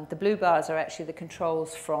the blue bars, are actually the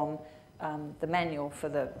controls from the manual for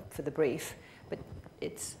the brief, but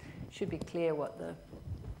it should be clear what the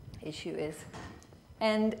issue is.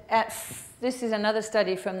 And this is another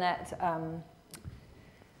study from that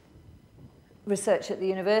research at the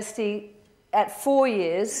university. At 4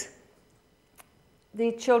 years,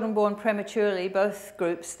 the children born prematurely, both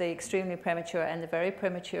groups, the extremely premature and the very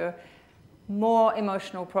premature, more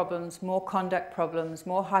emotional problems, more conduct problems,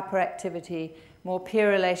 more hyperactivity, more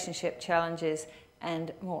peer relationship challenges,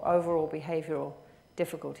 and more overall behavioral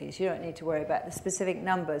difficulties. You don't need to worry about the specific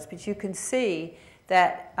numbers, but you can see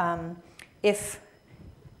that if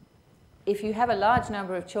you have a large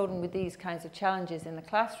number of children with these kinds of challenges in the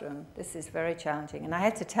classroom, this is very challenging. And I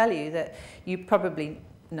had to tell you that you probably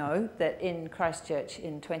know that in Christchurch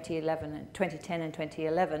in 2010 and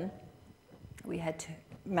 2011, we had two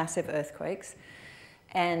massive earthquakes.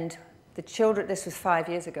 And the children, this was 5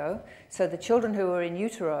 years ago, so the children who were in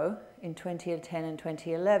utero in 2010 and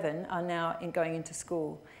 2011 are now going into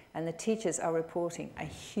school. And the teachers are reporting a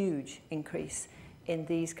huge increase in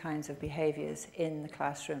these kinds of behaviors in the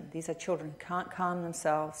classroom. These are children who can't calm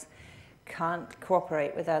themselves, can't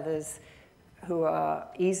cooperate with others, who are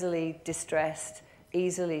easily distressed,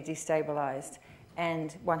 easily destabilized.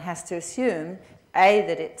 And one has to assume, A,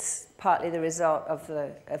 that it's partly the result of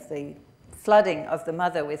the flooding of the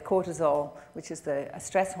mother with cortisol, which is a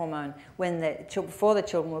stress hormone, before the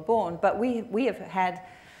children were born. But we have had,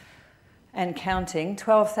 and counting,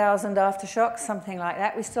 12,000 aftershocks, something like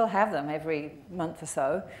that. We still have them every month or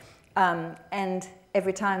so. And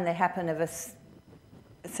every time they happen of a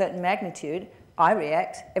certain magnitude, I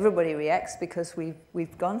react, everybody reacts, because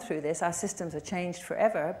we've gone through this. Our systems are changed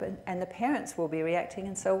forever, and the parents will be reacting,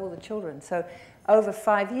 and so will the children. So over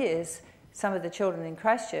 5 years, some of the children in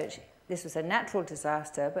Christchurch, this was a natural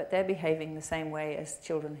disaster, but they're behaving the same way as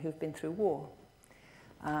children who've been through war.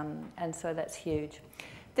 And so that's huge.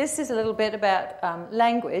 This is a little bit about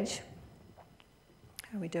language.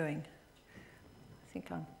 How are we doing? I think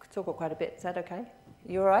I'm talking quite a bit. Is that okay?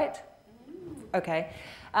 You all right? Okay.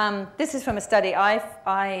 This is from a study I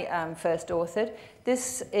first authored.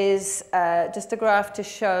 This is just a graph to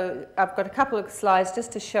show, I've got a couple of slides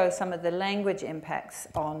just to show some of the language impacts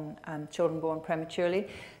on children born prematurely.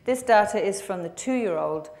 This data is from the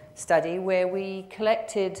 2-year-old study, where we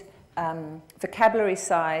collected vocabulary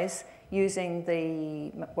size using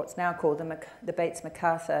what's now called the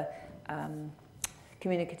Bates-MacArthur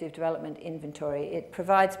Communicative Development Inventory. It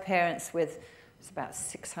provides parents with, it's about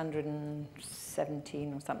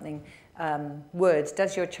 617 or something words.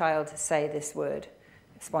 Does your child say this word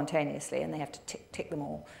spontaneously? And they have to tick them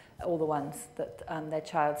all the ones that their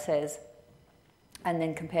child says, and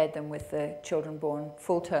then compared them with the children born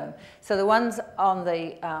full term. So the ones on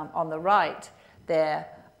the right there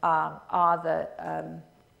are the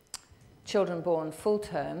children born full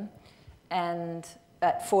term, and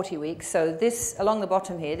at 40 weeks. So this, along the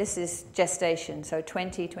bottom here, this is gestation. So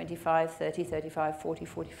 20, 25, 30, 35, 40,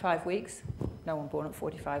 45 weeks. No one born at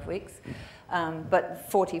 45 weeks, but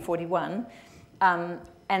 40, 41.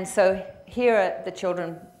 And so here are the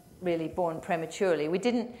children really born prematurely.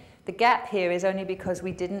 The gap here is only because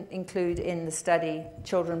we didn't include in the study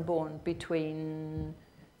children born between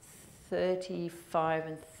 35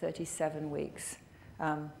 and 37 weeks.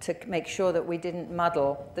 To make sure that we didn't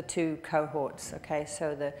muddle the two cohorts, okay?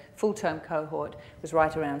 So the full-term cohort was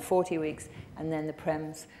right around 40 weeks, and then the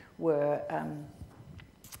prems were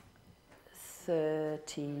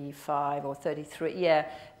 35 or 33. Yeah,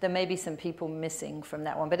 there may be some people missing from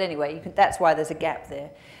that one, but anyway, that's why there's a gap there.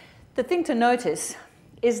 The thing to notice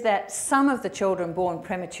is that some of the children born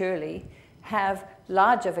prematurely have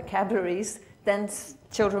larger vocabularies than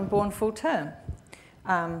children born full-term.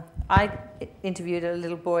 I interviewed a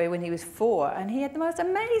little boy when he was 4, and he had the most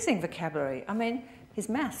amazing vocabulary. I mean, his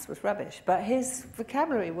maths was rubbish, but his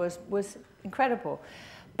vocabulary was incredible.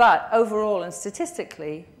 But overall and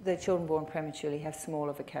statistically, the children born prematurely have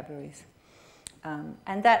smaller vocabularies.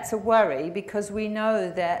 And that's a worry, because we know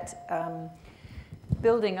that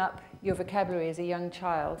building up your vocabulary as a young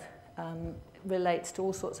child relates to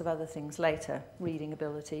all sorts of other things later, reading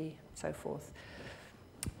ability, so forth.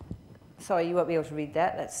 Sorry, you won't be able to read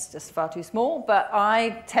that. That's just far too small. But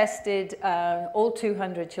I tested all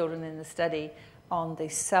 200 children in the study on the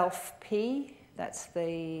self-P, That's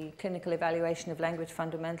the Clinical Evaluation of Language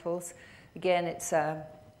Fundamentals. Again, it's an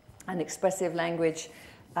expressive language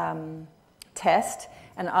test.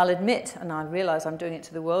 And I'll admit, and I realize I'm doing it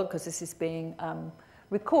to the world because this is being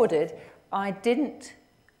recorded, I did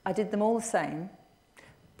them all the same,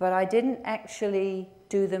 but I didn't actually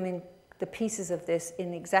do them in the pieces of this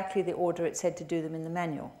in exactly the order it said to do them in the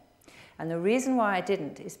manual. And the reason why I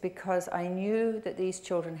didn't is because I knew that these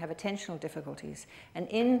children have attentional difficulties. And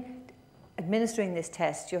in administering this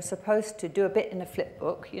test, you're supposed to do a bit in a flip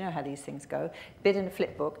book. You know how these things go. A bit in a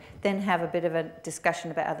flip book, then have a bit of a discussion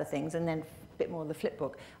about other things, and then a bit more of the flip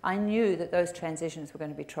book. I knew that those transitions were going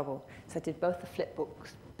to be trouble. So I did both the flip book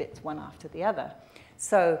bits one after the other.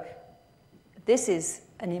 So this is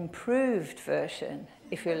an improved version,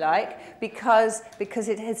 if you like, because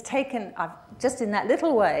it has taken, just in that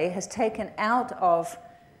little way, has taken out of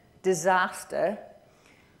disaster,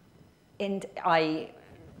 i.e.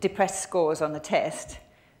 depressed scores on the test,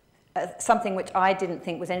 something which I didn't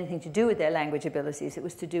think was anything to do with their language abilities. It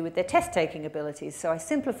was to do with their test-taking abilities. So I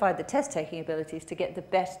simplified the test-taking abilities to get the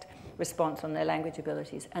best response on their language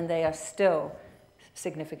abilities, and they are still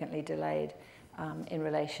significantly delayed in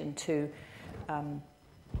relation to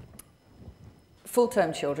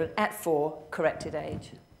full-term children at 4, corrected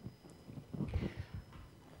age.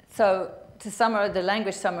 So to summarize, the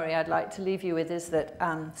language summary I'd like to leave you with is that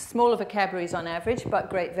smaller vocabularies on average, but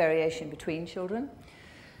great variation between children.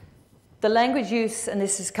 The language use, and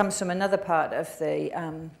this comes from another part of the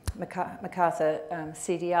MacArthur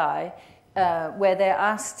CDI, where they're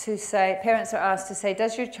asked to say, parents are asked to say,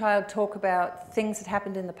 does your child talk about things that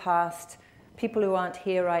happened in the past, people who aren't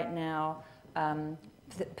here right now,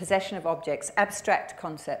 possession of objects, abstract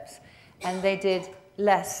concepts? And they did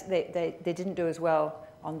less, they didn't do as well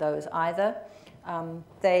on those either.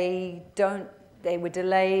 They were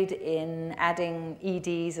delayed in adding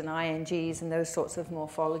EDs and INGs and those sorts of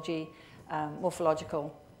morphological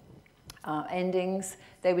endings.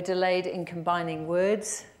 They were delayed in combining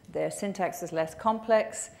words. Their syntax is less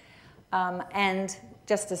complex. And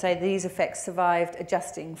just to say, these effects survived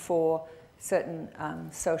adjusting for certain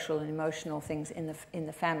social and emotional things in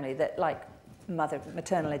the family, that, like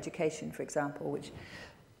maternal education, for example, which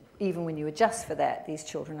even when you adjust for that, these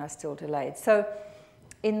children are still delayed. So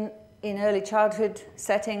in early childhood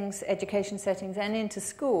settings, education settings, and into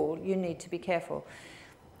school, you need to be careful.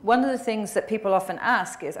 One of the things that people often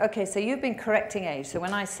ask is, okay, so you've been correcting age. So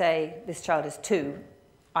when I say this child is 2,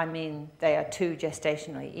 I mean they are 2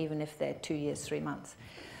 gestationally, even if they're 2 years, 3 months.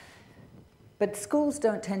 But schools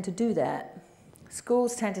don't tend to do that.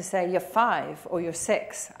 Schools tend to say you're 5 or you're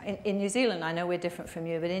 6. In New Zealand, I know we're different from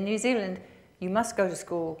you, but in New Zealand, you must go to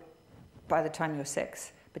school by the time you're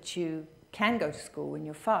 6, but you can go to school when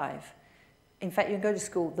you're 5. In fact, you can go to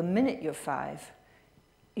school the minute you're 5.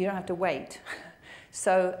 You don't have to wait.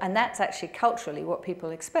 So, and that's actually culturally what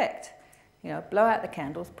people expect. You know, blow out the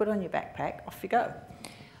candles, put on your backpack, off you go.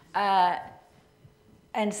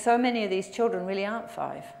 And so many of these children really aren't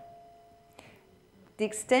 5. The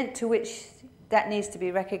extent to which that needs to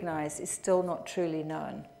be recognized is still not truly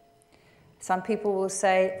known. Some people will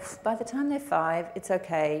say, by the time they're 5, it's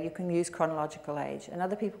okay, you can use chronological age. And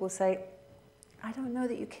other people will say, I don't know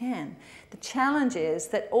that you can. The challenge is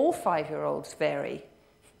that all 5-year-olds vary.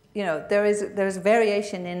 You know, there is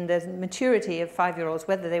variation in the maturity of 5-year-olds,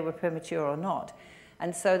 whether they were premature or not.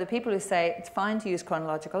 And so the people who say it's fine to use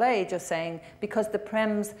chronological age are saying because the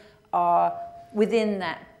prems are within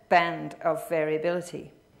that band of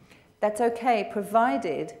variability. That's okay,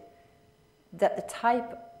 provided that the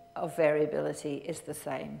type of variability is the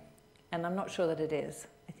same. And I'm not sure that it is.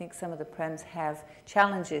 I think some of the prems have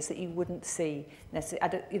challenges that you wouldn't see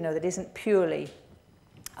necessarily, you know, that isn't purely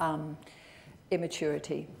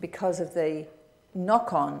immaturity because of the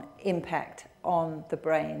knock-on impact on the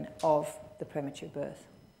brain of the premature birth.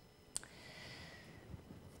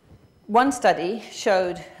 One study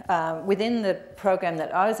showed, within the program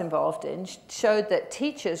that I was involved in, showed that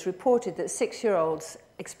teachers reported that 6-year-olds'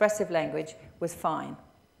 expressive language was fine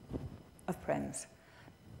of prems.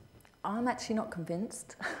 I'm actually not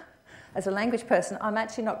convinced. As a language person, I'm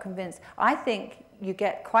actually not convinced. I think you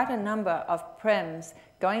get quite a number of prems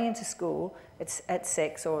going into school at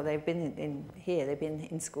 6, or they've been they've been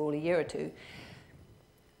in school a year or 2.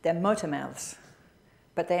 They're motor mouths,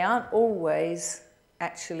 but they aren't always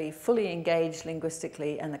actually fully engaged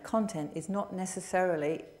linguistically, and the content is not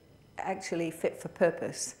necessarily actually fit for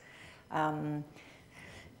purpose.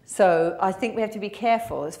 So I think we have to be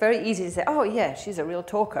careful. It's very easy to say, oh yeah, she's a real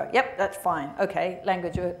talker. Yep, that's fine. Okay,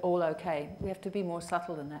 language all okay. We have to be more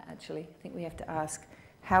subtle than that, actually. I think we have to ask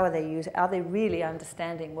How are they using? Are they really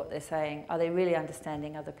understanding what they're saying? Are they really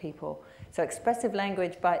understanding other people? So expressive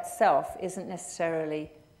language by itself isn't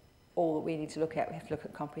necessarily all that we need to look at. We have to look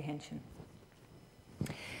at comprehension.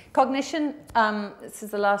 Cognition, this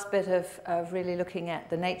is the last bit of really looking at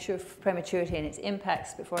the nature of prematurity and its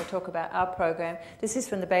impacts before I talk about our program. This is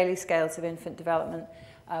from the Bailey Scales of Infant Development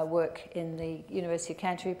work in the University of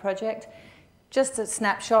Canterbury project. Just a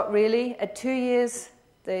snapshot really. At 2 years,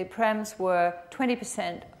 the prems were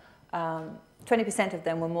 20% of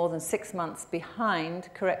them were more than 6 months behind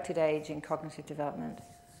corrected age in cognitive development.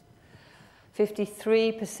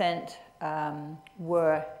 53%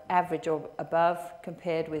 were average or above,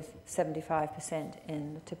 compared with 75%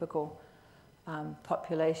 in the typical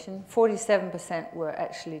population. 47% were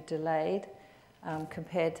actually delayed,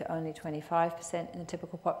 compared to only 25% in the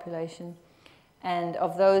typical population. And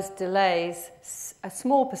of those delays, a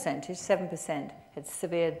small percentage, 7%, had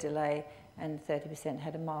severe delay, and 30%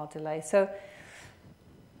 had a mild delay. So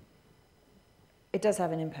it does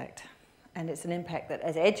have an impact. And it's an impact that,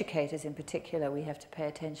 as educators in particular, we have to pay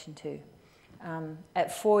attention to.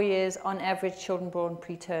 At 4 years, on average, children born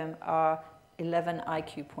preterm are 11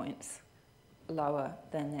 IQ points lower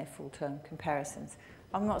than their full-term comparisons.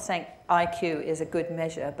 I'm not saying IQ is a good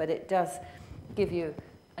measure, but it does give you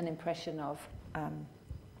an impression of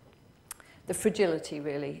the fragility,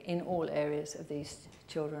 really, in all areas of these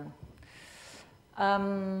children.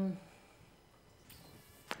 I've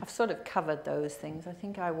sort of covered those things. I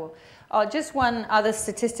think I will. Oh, just one other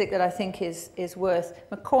statistic that I think is worth.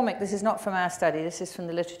 McCormick, this is not from our study, this is from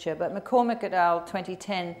the literature, but McCormick et al.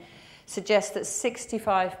 2010 suggests that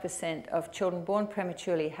 65% of children born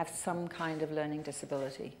prematurely have some kind of learning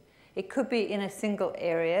disability. It could be in a single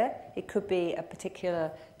area. It could be a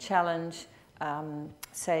particular challenge,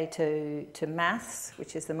 say to maths,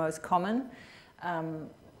 which is the most common,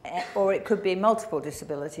 or it could be multiple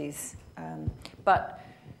disabilities. But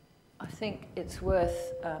I think it's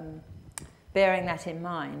worth bearing that in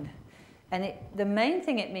mind. And the main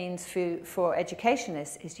thing it means for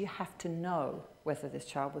educationists is you have to know whether this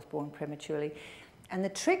child was born prematurely. And the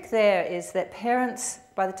trick there is that parents,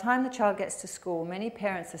 by the time the child gets to school, many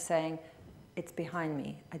parents are saying, it's behind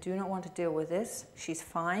me. I do not want to deal with this. She's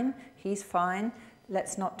fine. He's fine.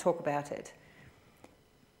 Let's not talk about it.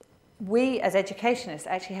 We, as educationists,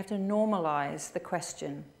 actually have to normalize the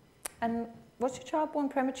question. And was your child born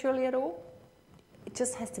prematurely at all? It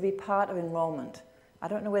just has to be part of enrollment. I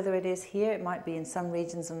don't know whether it is here. It might be in some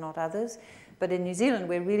regions and not others. But in New Zealand,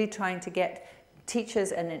 we're really trying to get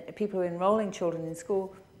teachers and people who are enrolling children in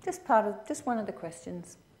school just one of the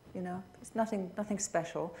questions. You know, it's nothing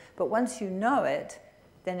special. But once you know it,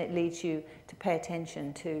 then it leads you to pay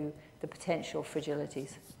attention to the potential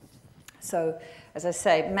fragilities. So, as I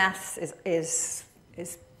say, maths is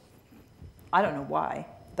I don't know why,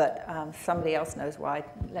 but somebody else knows why,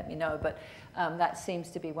 let me know. But that seems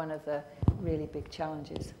to be one of the really big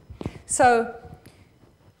challenges. So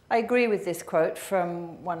I agree with this quote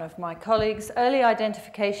from one of my colleagues. Early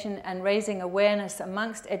identification and raising awareness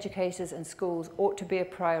amongst educators and schools ought to be a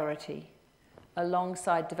priority,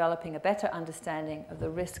 alongside developing a better understanding of the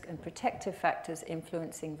risk and protective factors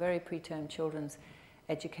influencing very preterm children's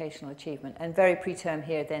educational achievement. And very preterm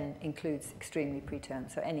here then includes extremely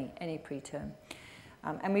preterm, so any preterm.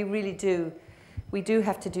 And we do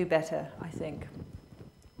have to do better, I think.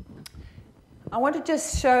 I want to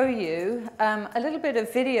just show you a little bit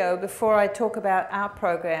of video before I talk about our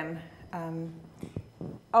program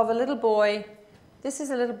of a little boy. This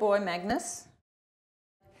is a little boy, Magnus.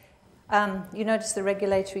 You notice the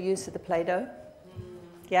regulatory use of the Play-Doh?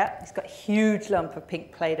 Yeah, he's got a huge lump of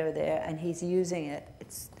pink Play-Doh there, and he's using it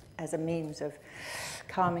as a means of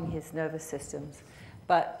calming his nervous systems.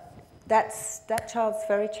 But that child's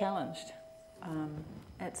very challenged.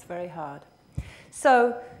 It's very hard.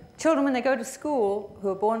 So children, when they go to school who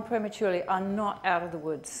are born prematurely, are not out of the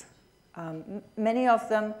woods. Many of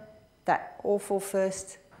them, that awful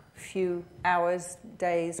first few hours,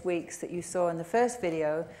 days, weeks that you saw in the first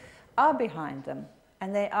video, are behind them,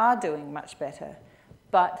 and they are doing much better.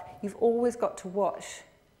 But you've always got to watch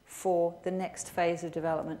for the next phase of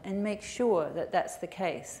development and make sure that that's the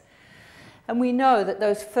case. And we know that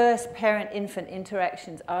those first parent-infant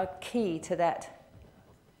interactions are key to that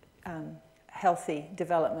healthy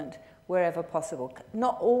development wherever possible.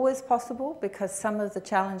 Not always possible, because some of the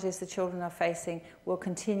challenges the children are facing will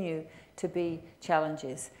continue to be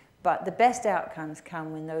challenges. But the best outcomes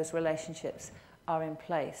come when those relationships are in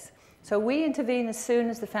place. So we intervene as soon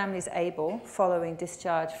as the family is able, following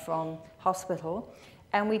discharge from hospital,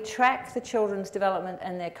 and we track the children's development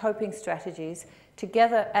and their coping strategies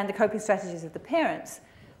together, and the coping strategies of the parents,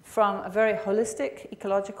 from a very holistic,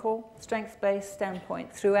 ecological, strength-based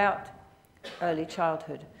standpoint throughout early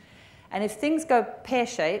childhood. And if things go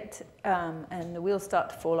pear-shaped and the wheels start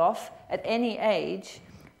to fall off at any age,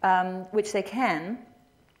 which they can,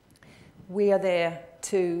 we are there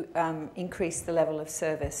to increase the level of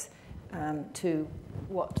service to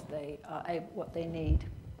what they need.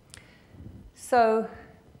 So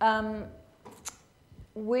was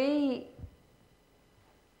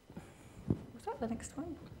that the next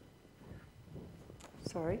one?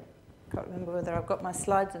 Sorry, can't remember whether I've got my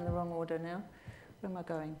slides in the wrong order now. Where am I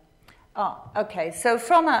going? Oh, okay. So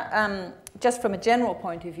from just from a general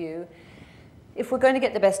point of view, if we're going to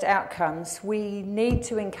get the best outcomes, we need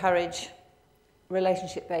to encourage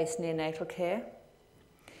relationship-based neonatal care.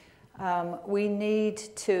 We need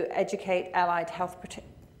to educate allied health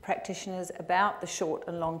practitioners about the short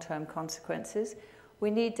and long-term consequences.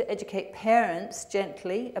 We need to educate parents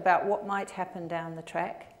gently about what might happen down the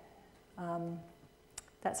track.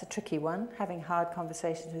 That's a tricky one, having hard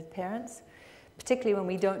conversations with parents, particularly when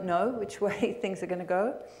we don't know which way things are going to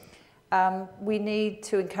go. We need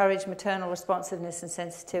to encourage maternal responsiveness and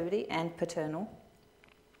sensitivity, and paternal.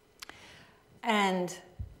 And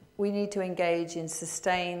we need to engage in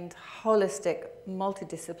sustained, holistic,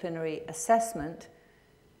 multidisciplinary assessment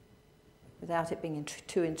without it being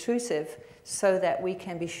too intrusive, so that we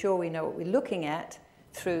can be sure we know what we're looking at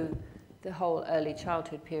through the whole early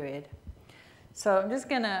childhood period. So I'm just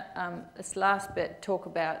going to, this last bit, talk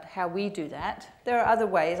about how we do that. There are other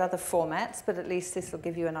ways, other formats, but at least this will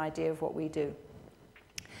give you an idea of what we do.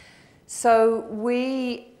 So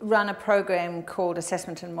we run a program called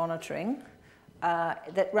Assessment and Monitoring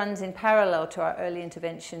that runs in parallel to our early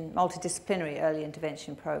intervention, multidisciplinary early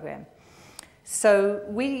intervention program. So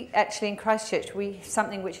we actually, in Christchurch,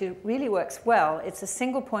 something which really works well, it's a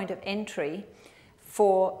single point of entry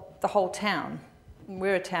for the whole town.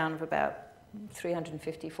 We're a town of about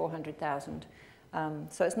 350, 400,000.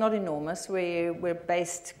 So it's not enormous. We're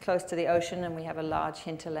based close to the ocean, and we have a large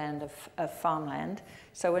hinterland of farmland.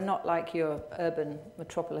 So we're not like your urban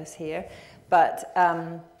metropolis here. But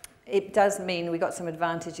it does mean we got some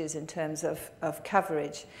advantages in terms of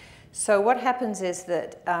coverage. So what happens is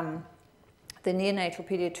that the neonatal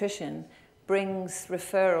pediatrician brings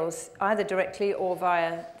referrals either directly or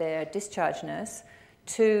via their discharge nurse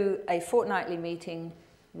to a fortnightly meeting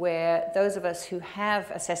where those of us who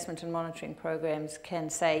have assessment and monitoring programs can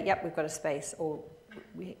say, yep, we've got a space, or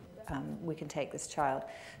we can take this child.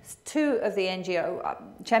 Two of the NGO,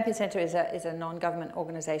 Champion Centre is a non-government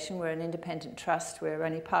organisation. We're an independent trust. We're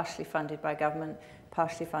only partially funded by government,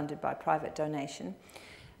 partially funded by private donation.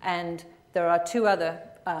 And there are two other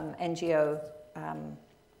NGO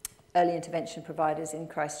early intervention providers in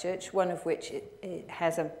Christchurch, one of which it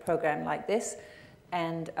has a program like this,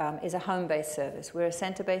 and is a home-based service. We're a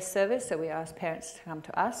centre-based service, so we ask parents to come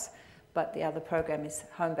to us, but the other program is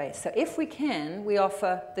home-based. So if we can, we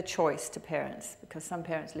offer the choice to parents, because some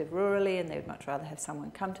parents live rurally and they would much rather have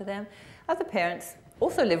someone come to them. Other parents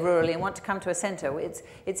also live rurally and want to come to a centre.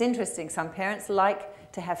 It's interesting. Some parents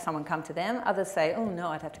like to have someone come to them. Others say, oh no,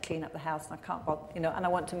 I'd have to clean up the house and I can't bother, and I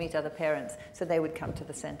want to meet other parents, so they would come to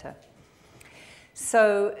the centre.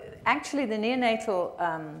 So actually the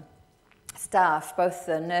neonatal staff, both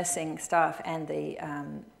the nursing staff and the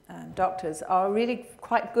doctors, are really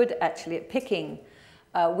quite good actually at picking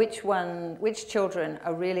which children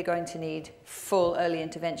are really going to need full early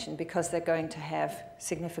intervention because they're going to have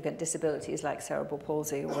significant disabilities like cerebral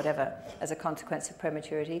palsy or whatever as a consequence of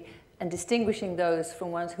prematurity, and distinguishing those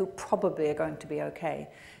from ones who probably are going to be okay.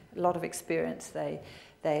 A lot of experience, they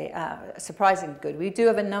are surprisingly good. We do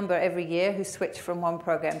have a number every year who switch from one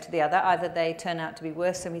program to the other. Either they turn out to be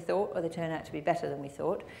worse than we thought, or they turn out to be better than we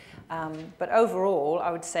thought. But overall,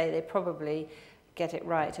 I would say they probably get it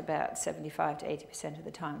right about 75 to 80% of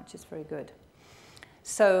the time, which is very good.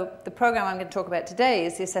 So the program I'm going to talk about today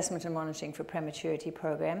is the Assessment and Monitoring for Prematurity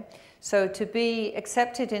program. So to be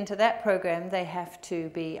accepted into that program, they have to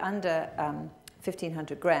be under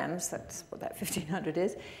 1,500 grams, that's what that 1,500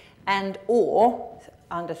 is, and or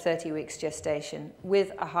under 30 weeks gestation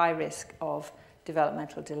with a high risk of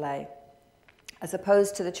developmental delay, as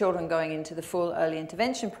opposed to the children going into the full early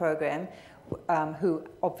intervention program who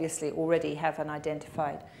obviously already have an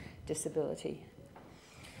identified disability.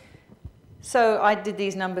 So I did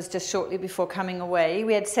these numbers just shortly before coming away.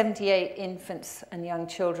 We had 78 infants and young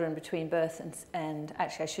children between birth and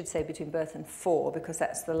actually I should say between birth and 4, because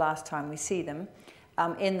that's the last time we see them,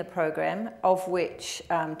 in the program, of which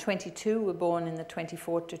 22 were born in the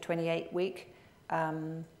 24 to 28 week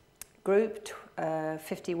group,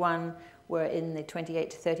 51 were in the 28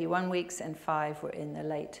 to 31 weeks, and 5 were in the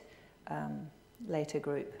late later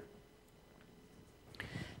group.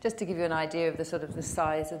 Just to give you an idea of the sort of the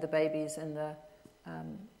size of the babies in the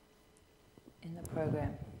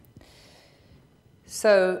program.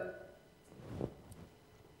 So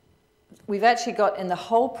we've actually got in the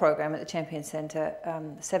whole program at the Champion Centre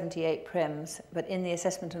 78 Prems, but in the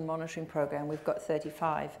assessment and monitoring program we've got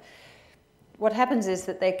 35. What happens is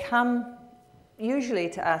that they come usually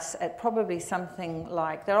to us at probably something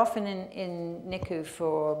like, they're often in NICU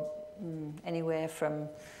for anywhere from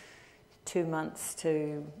 2 months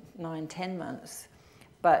to 9-10 months,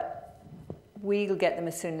 but we'll get them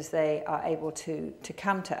as soon as they are able to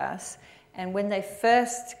come to us. And when they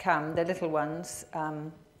first come, the little ones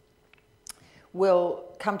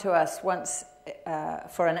will come to us once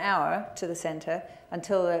for an hour to the centre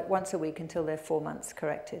once a week until they're 4 months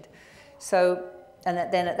corrected. So, and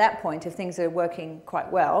then at that point, if things are working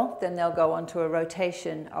quite well, then they'll go on to a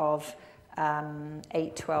rotation of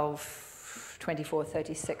 8, 12, 24,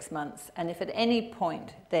 36 months. And if at any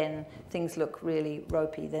point then things look really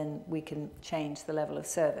ropey, then we can change the level of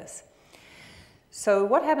service. So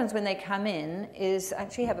what happens when they come in is, I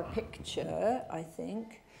actually have a picture, I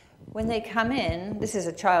think. When they come in, this is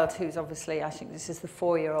a child who's obviously, I think this is the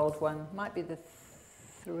 4-year-old one, might be the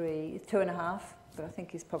 2.5, but I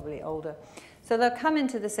think he's probably older. So they'll come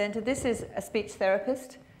into the centre. This is a speech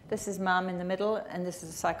therapist. This is mum in the middle, and this is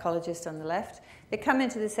a psychologist on the left. They come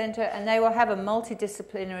into the centre, and they will have a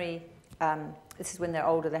multidisciplinary, this is when they're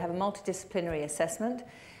older, they have a multidisciplinary assessment,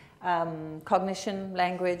 cognition,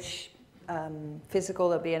 language, physical,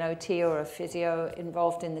 there'll be an OT or a physio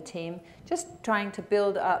involved in the team, just trying to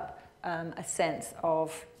build up a sense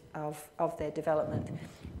of their development.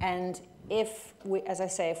 And if we, as I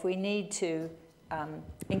say, if we need to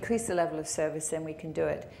increase the level of service, then we can do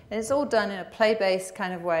it. And it's all done in a play-based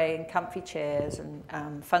kind of way, in comfy chairs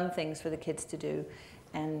and fun things for the kids to do,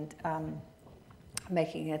 and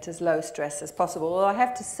making it as low stress as possible. Well, I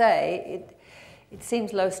have to say, it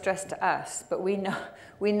seems low stress to us, but we know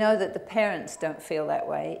that the parents don't feel that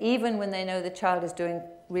way. Even when they know the child is doing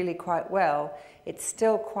really quite well, it's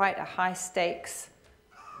still quite a high stakes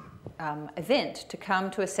event to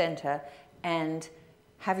come to a centre and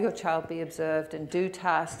have your child be observed and do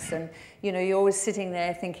tasks, and you're always sitting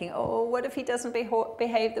there thinking, oh, what if he doesn't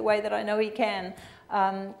behave the way that I know he can?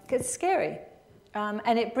 It's scary.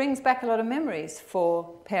 And it brings back a lot of memories for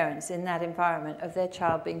parents in that environment of their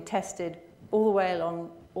child being tested all the way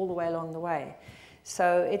along the way.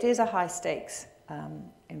 So it is a high stakes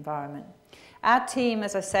environment. Our team,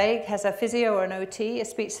 as I say, has a physio or an OT, a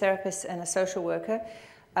speech therapist and a social worker,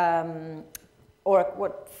 or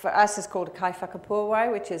what for us is called a kai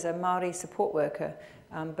whakapōwai, which is a Māori support worker,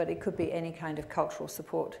 but it could be any kind of cultural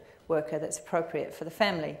support worker that's appropriate for the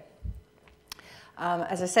family.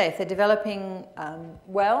 As I say, if they're developing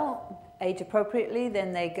well, age appropriately,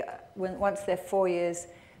 then once they're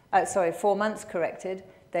 4 months corrected,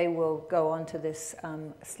 they will go on to this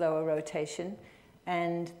slower rotation,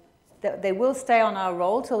 and they will stay on our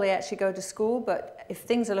roll till they actually go to school. But if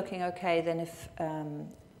things are looking okay, then if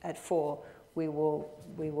at 4, we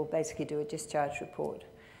will basically do a discharge report.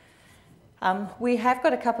 We have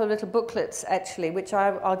got a couple of little booklets actually, which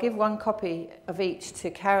I'll give one copy of each to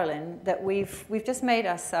Carolyn, that we've just made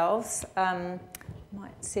ourselves.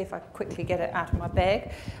 Might see if I quickly get it out of my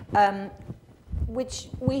bag. Which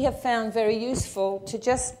we have found very useful to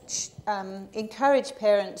just encourage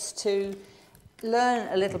parents to learn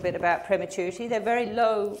a little bit about prematurity. They're very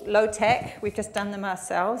low tech. We've just done them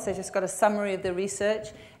ourselves. They've just got a summary of the research,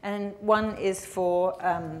 and one is for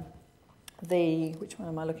which one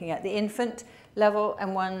am I looking at? The infant level,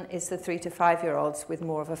 and one is the 3 to 5-year-olds, with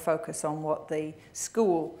more of a focus on what the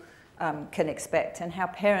school can expect and how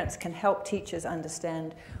parents can help teachers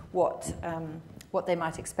understand what they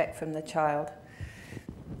might expect from the child.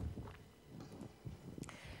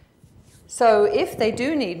 So if they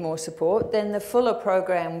do need more support, then the fuller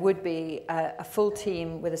program would be a full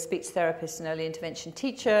team with a speech therapist, an early intervention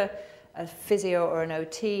teacher, a physio or an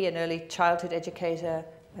OT, an early childhood educator,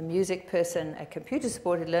 a music person, a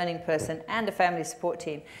computer-supported learning person, and a family support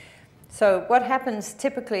team. So what happens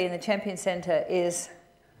typically in the Champion Centre is,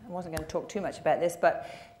 I wasn't going to talk too much about this, but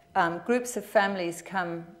groups of families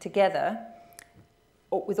come together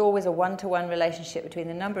with always a one-to-one relationship between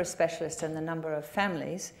the number of specialists and the number of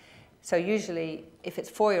families. So usually, if it's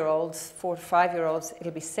 4-year-olds, 4 to 5-year-olds,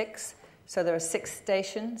 it'll be 6. So there are 6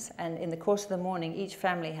 stations, and in the course of the morning, each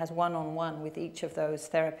family has one-on-one with each of those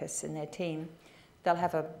therapists in their team. They'll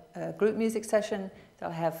have a group music session, they'll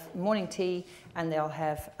have morning tea, and they'll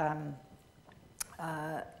have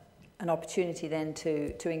an opportunity then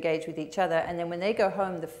to engage with each other. And then when they go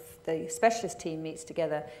home, the specialist team meets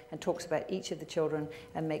together and talks about each of the children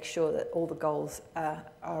and makes sure that all the goals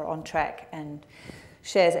are on track and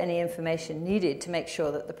shares any information needed to make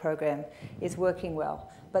sure that the program is working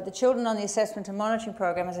well. But the children on the assessment and monitoring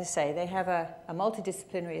program, as I say, they have a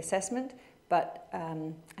multidisciplinary assessment, but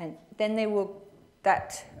and then they will,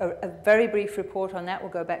 a very brief report on that will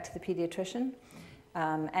go back to the pediatrician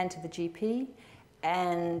and to the GP.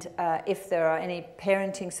 And if there are any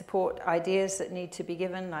parenting support ideas that need to be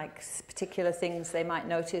given, like particular things they might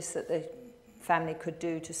notice that the family could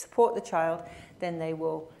do to support the child, then they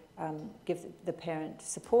will give the parent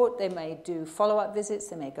support. They may do follow-up visits,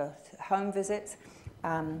 they may go home visits,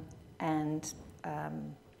 and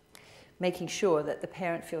making sure that the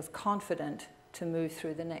parent feels confident to move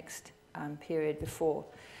through the next period before.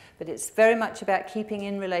 But it's very much about keeping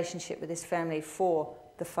in relationship with this family for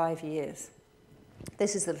the 5 years.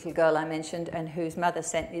 This is the little girl I mentioned and whose mother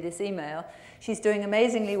sent me this email. She's doing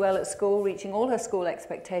amazingly well at school, reaching all her school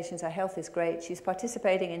expectations. Her health is great. She's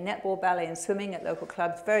participating in netball, ballet and swimming at local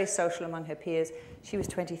clubs, very social among her peers. She was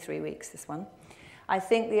 23 weeks, this one. I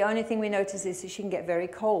think the only thing we notice is that she can get very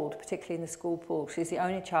cold, particularly in the school pool. She's the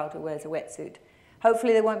only child who wears a wetsuit.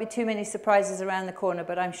 Hopefully there won't be too many surprises around the corner,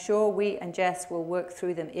 but I'm sure we and Jess will work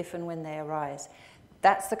through them if and when they arise.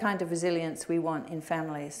 That's the kind of resilience we want in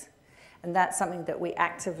families. And that's something that we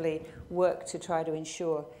actively work to try to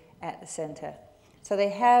ensure at the centre. So they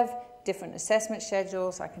have different assessment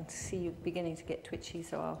schedules. I can see you beginning to get twitchy,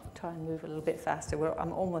 so I'll try and move a little bit faster.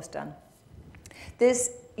 I'm almost done.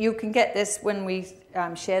 You can get this when we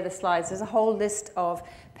share the slides. There's a whole list of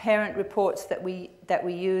parent reports that we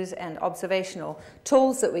use and observational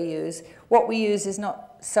tools that we use. What we use is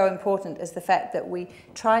not so important as the fact that we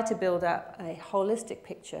try to build up a holistic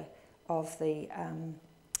picture of the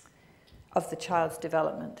child's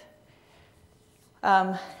development.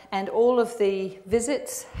 And all of the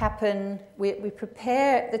visits happen, we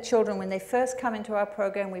prepare the children when they first come into our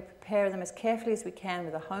program, we prepare them as carefully as we can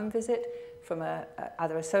with a home visit from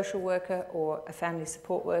either a social worker or a family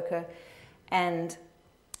support worker, and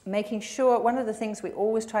making sure, one of the things we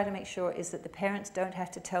always try to make sure is that the parents don't have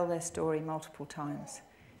to tell their story multiple times.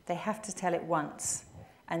 They have to tell it once,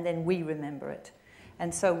 and then we remember it.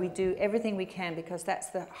 And so we do everything we can, because that's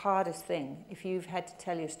the hardest thing. If you've had to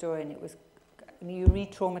tell your story and you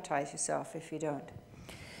re-traumatize yourself if you don't.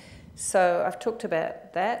 So I've talked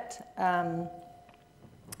about that.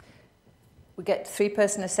 We get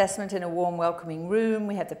 3-person assessment in a warm, welcoming room.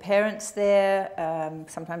 We have the parents there,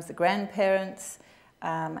 sometimes the grandparents,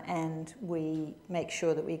 and we make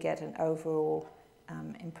sure that we get an overall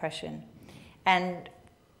impression. And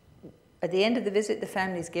at the end of the visit, the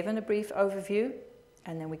family is given a brief overview,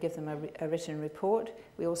 and then we give them a written report.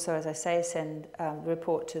 We also, as I say, send the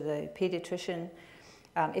report to the pediatrician.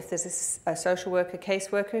 If there's a social worker,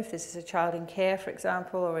 caseworker, if this is a child in care, for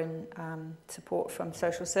example, or in support from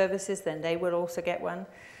social services, then they will also get one.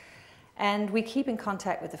 And we keep in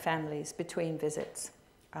contact with the families between visits.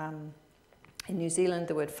 In New Zealand,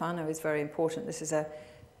 the word whānau is very important. This is a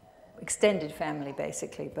extended family,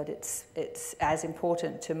 basically, but it's as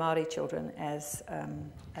important to Māori children as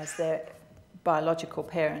their biological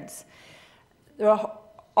parents. There are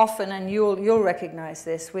often, and you'll recognise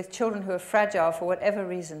this, with children who are fragile for whatever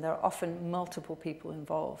reason, there are often multiple people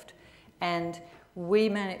involved. And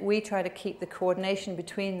we try to keep the coordination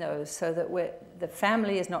between those so that the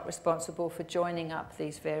family is not responsible for joining up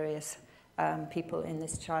these various people in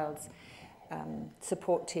this child's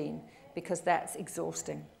support team, because that's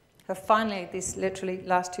exhausting. So finally, these literally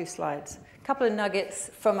last 2 slides. A couple of nuggets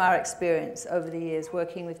from our experience over the years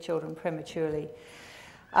working with children prematurely.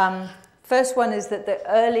 First one is that the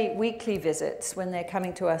early weekly visits, when they're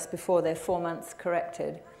coming to us before they're 4 months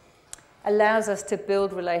corrected, allows us to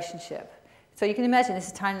build relationship. So you can imagine this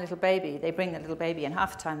is a tiny little baby. They bring that little baby and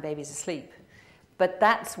half the time baby's asleep. But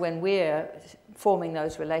that's when we're forming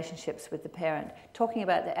those relationships with the parent, talking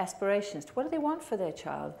about their aspirations. What do they want for their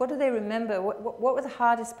child? What do they remember? What were the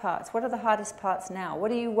hardest parts? What are the hardest parts now?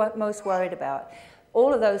 What are you most worried about?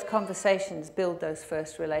 All of those conversations build those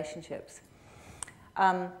first relationships.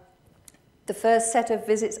 The first set of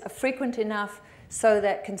visits are frequent enough so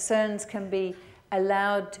that concerns can be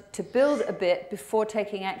allowed to build a bit before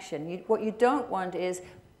taking action. What you don't want is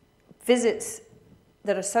visits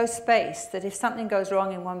that are so spaced that if something goes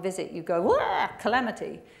wrong in one visit, you go, wah,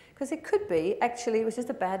 calamity. Because it could be, actually, it was just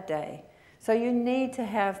a bad day. So you need to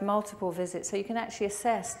have multiple visits so you can actually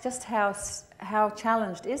assess just how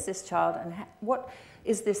challenged is this child and what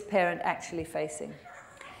is this parent actually facing.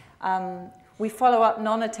 We follow up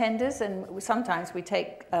non-attenders, and sometimes we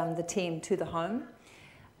take the team to the home.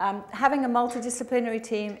 Having a multidisciplinary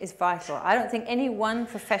team is vital. I don't think any one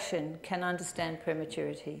profession can understand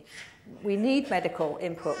prematurity. We need medical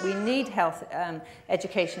input, we need health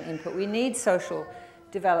education input, we need social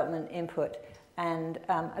development input, and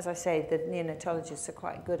as I say, the neonatologists are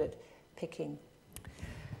quite good at picking.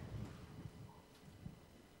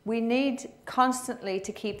 We need constantly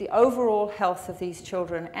to keep the overall health of these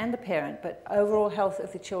children and the parent, but overall health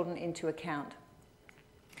of the children into account.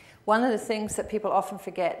 One of the things that people often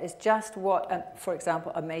forget is just what, for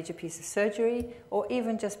example, a major piece of surgery, or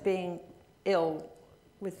even just being ill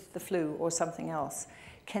with the flu or something else,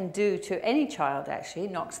 can do to any child. Actually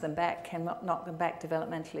knocks them back, can knock them back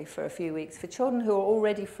developmentally for a few weeks. For children who are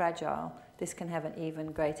already fragile, this can have an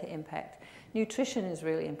even greater impact. Nutrition is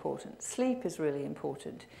really important, sleep is really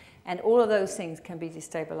important, and all of those things can be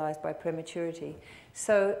destabilized by prematurity.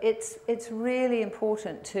 So it's really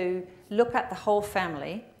important to look at the whole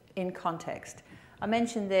family in context. I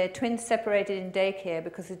mentioned there twins separated in daycare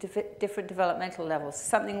because of different developmental levels,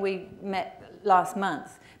 something we met last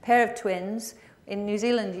month. Pair of twins. In New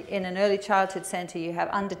Zealand, in an early childhood centre, you have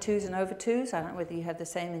under 2s and over 2s. I don't know whether you have the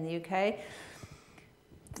same in the UK.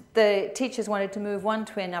 The teachers wanted to move one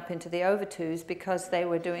twin up into the over 2s because they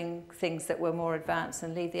were doing things that were more advanced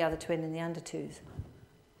and leave the other twin in the under 2s.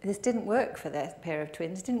 This didn't work for that pair of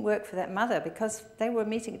twins, didn't work for that mother, because they were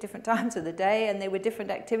meeting at different times of the day and there were different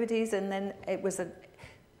activities, and then it was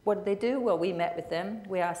what did they do? Well, we met with them,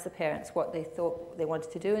 we asked the parents what they thought they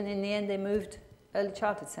wanted to do, and in the end they moved early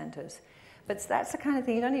childhood centres. But that's the kind of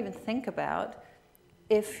thing you don't even think about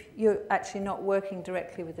if you're actually not working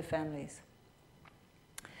directly with the families.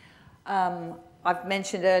 I've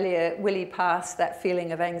mentioned earlier, Willie passed that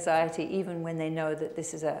feeling of anxiety even when they know that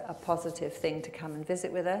this is a positive thing to come and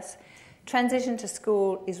visit with us. Transition to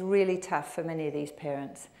school is really tough for many of these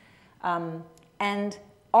parents. And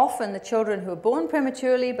often the children who are born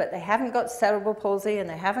prematurely, but they haven't got cerebral palsy and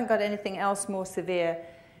they haven't got anything else more severe,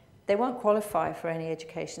 they won't qualify for any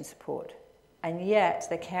education support. And yet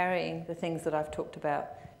they're carrying the things that I've talked about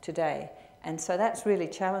today. And so that's really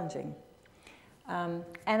challenging. And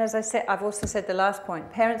as I said, I've also said the last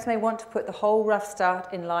point, parents may want to put the whole rough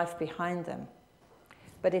start in life behind them.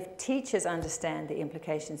 But if teachers understand the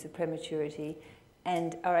implications of prematurity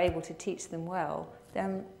and are able to teach them well,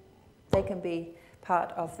 then they can be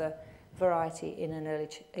part of the variety in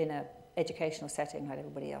an educational setting like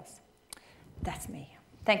everybody else. That's me.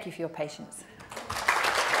 Thank you for your patience.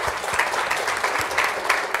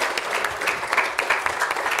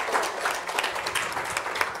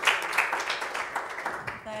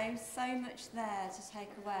 So much there to take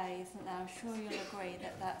away, isn't there? I'm sure you'll agree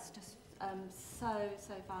that that's just so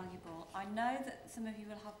valuable. I know that some of you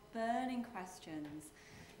will have burning questions.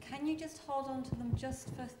 Can you just hold on to them just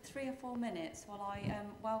for 3 or 4 minutes while I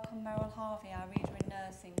welcome Meryl Harvey, our reader in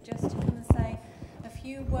nursing, just to come and say a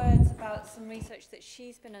few words about some research that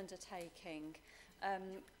she's been undertaking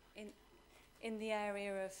in the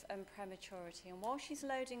area of prematurity. And while she's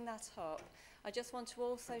loading that up, I just want to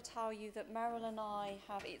also tell you that Meryl and I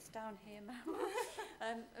have, it's down here, Meryl,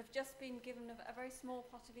 have just been given a very small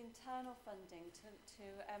pot of internal funding to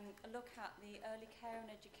look at the early care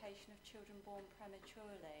and education of children born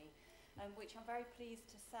prematurely, which I'm very pleased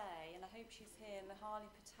to say, and I hope she's here, Mihaly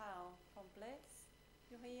Patel from Bliss.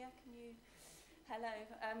 You're here, can you? Hello.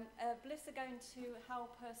 Bliss are going to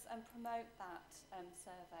help us and promote that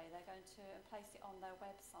survey. They're going to place it on their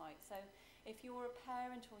website. So if you're a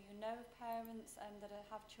parent or you know of parents that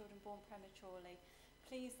have children born prematurely,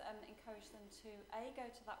 please encourage them to A,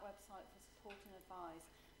 go to that website for support and advice,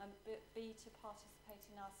 and B, to participate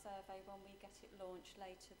in our survey when we get it launched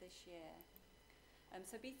later this year.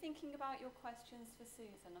 So be thinking about your questions for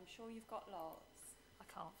Susan. I'm sure you've got lots. I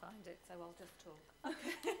can't find it, so I'll just talk.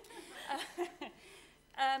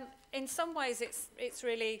 In some ways, it's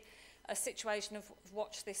really a situation of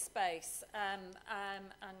watch this space. And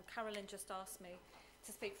Carolyn just asked me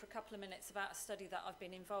to speak for a couple of minutes about a study that I've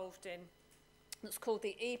been involved in. It's called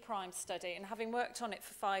the E-Prime study, and having worked on it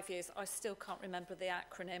for 5 years, I still can't remember the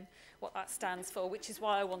acronym, what that stands for, which is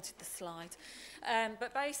why I wanted the slide.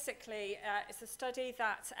 But basically, it's a study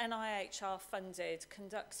that NIHR funded,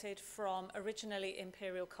 conducted from originally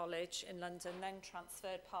Imperial College in London, then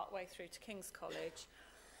transferred partway through to King's College.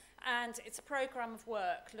 And it's a programme of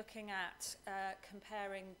work looking at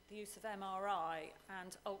comparing the use of MRI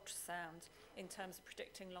and ultrasound in terms of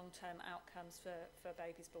predicting long-term outcomes for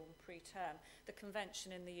babies born preterm. The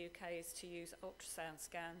convention in the UK is to use ultrasound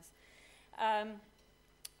scans.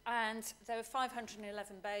 And there were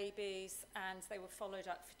 511 babies, and they were followed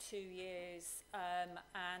up for 2 years.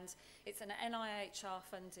 And it's an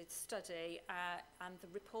NIHR-funded study, and the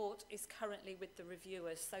report is currently with the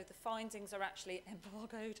reviewers. So the findings are actually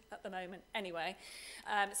embargoed at the moment anyway.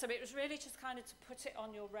 So it was really just kind of to put it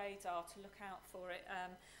on your radar, to look out for it.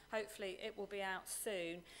 Hopefully it will be out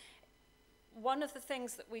soon. One of the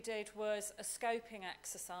things that we did was a scoping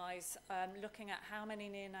exercise, looking at how many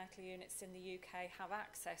neonatal units in the UK have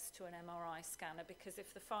access to an MRI scanner, because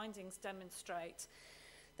if the findings demonstrate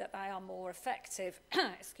that they are more effective,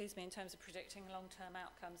 excuse me, in terms of predicting long-term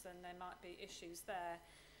outcomes, then there might be issues there.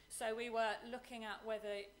 So we were looking at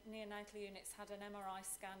whether neonatal units had an MRI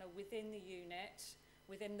scanner within the unit,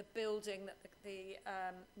 within the building that the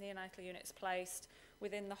neonatal unit's placed,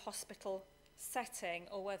 within the hospital setting,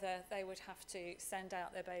 or whether they would have to send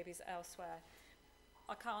out their babies elsewhere.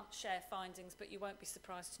 I can't share findings, but you won't be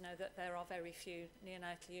surprised to know that there are very few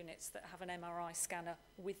neonatal units that have an MRI scanner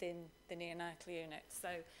within the neonatal unit. So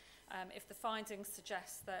if the findings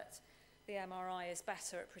suggest that the MRI is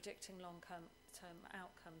better at predicting long-term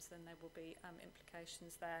outcomes, then there will be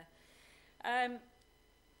implications there.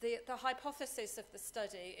 The hypothesis of the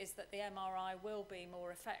study is that the MRI will be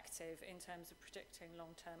more effective in terms of predicting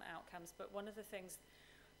long-term outcomes, but one of the things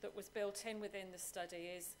that was built in within the study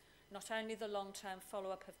is not only the long-term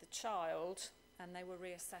follow-up of the child, and they were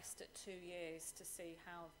reassessed at 2 years to see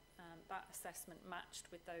how that assessment matched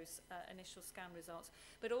with those initial scan results,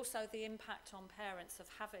 but also the impact on parents of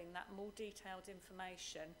having that more detailed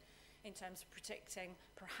information in terms of predicting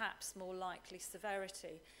perhaps more likely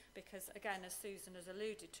severity. Because again, as Susan has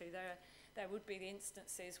alluded to, there would be the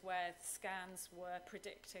instances where scans were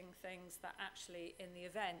predicting things that actually in the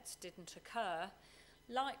event didn't occur.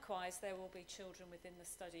 Likewise, there will be children within the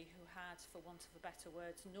study who had, for want of a better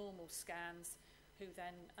word, normal scans, who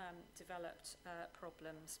then developed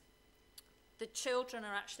problems. The children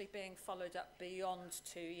are actually being followed up beyond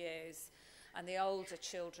 2 years, and the older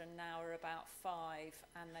children now are about 5,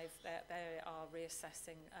 and they are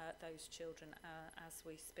reassessing those children as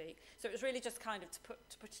we speak. So it was really just kind of to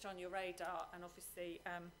put it on your radar, and obviously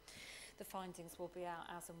the findings will be out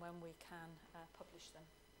as and when we can publish them.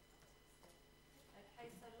 Okay,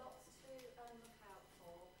 so lots to look out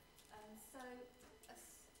for. So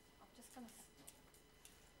I'm just going to...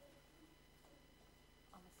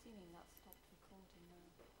 I'm assuming that's stopped recording now.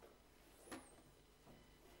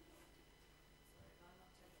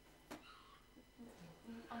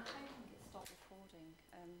 I'm hoping it stopped recording.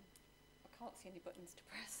 I can't see any buttons to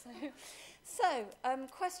press. So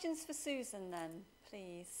questions for Susan then,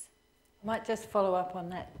 please. I might just follow up on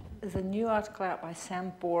that. There's a new article out by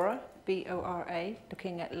Sam Bora, B-O-R-A,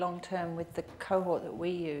 looking at long-term with the cohort that we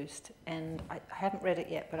used. And I haven't read it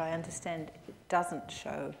yet, but I understand it doesn't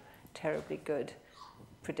show terribly good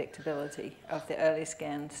predictability of the early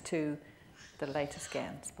scans to the later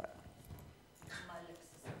scans. But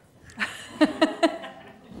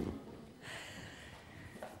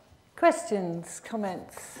questions,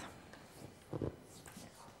 comments?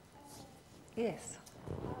 Yes.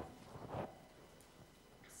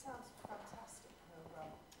 Sounds a fantastic program.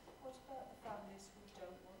 What about the families who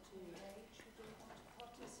don't want to engage, who don't want to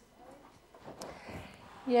participate?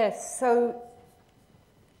 Yes, so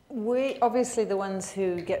we obviously the ones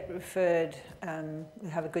who get referred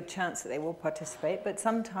have a good chance that they will participate, but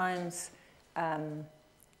sometimes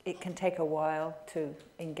it can take a while to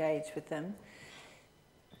engage with them.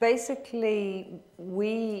 Basically,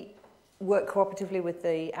 we work cooperatively with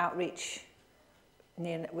the outreach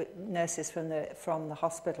nurses from the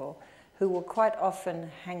hospital, who will quite often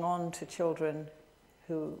hang on to children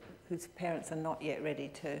whose parents are not yet ready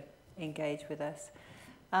to engage with us.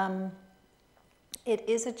 It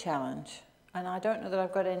is a challenge, and I don't know that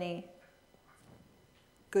I've got any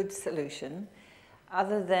good solution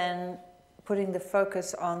other than putting the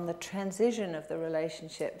focus on the transition of the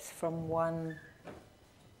relationships from one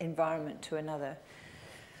environment to another.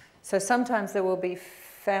 So sometimes there will be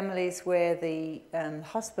families where the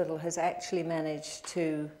hospital has actually managed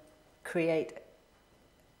to create,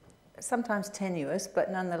 sometimes tenuous,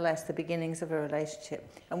 but nonetheless the beginnings of a relationship.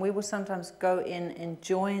 And we will sometimes go in and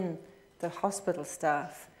join the hospital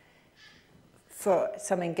staff for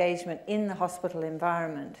some engagement in the hospital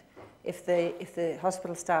environment. If the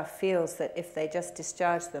hospital staff feels that if they just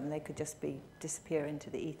discharge them, they could just disappear into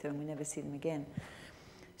the ether and we never see them again.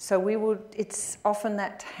 So it's often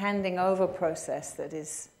that handing over process that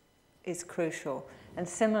is crucial. And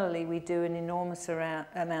similarly, we do an enormous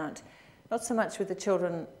amount, not so much with the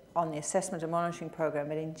children on the assessment and monitoring program,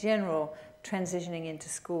 but in general, transitioning into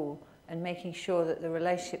school and making sure that the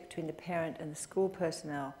relationship between the parent and the school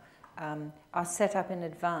personnel are set up in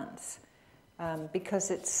advance because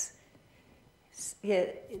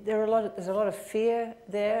there's a lot of fear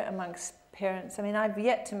there amongst parents. I mean, I've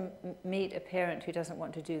yet to meet a parent who doesn't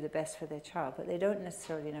want to do the best for their child, but they don't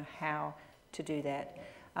necessarily know how to do that.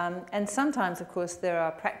 And sometimes, of course, there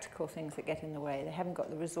are practical things that get in the way. They haven't got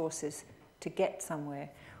the resources to get somewhere.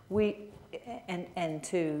 To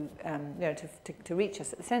reach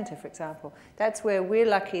us at the centre, for example. That's where we're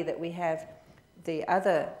lucky that we have the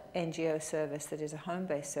other NGO service that is a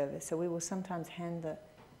home-based service. So we will sometimes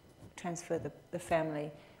transfer the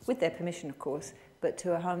family, with their permission, of course, but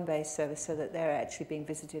to a home-based service so that they're actually being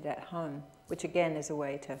visited at home, which again is a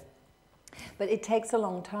way to... But it takes a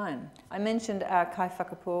long time. I mentioned our Kai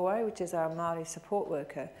Whakapōwai, which is our Māori support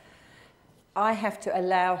worker. I have to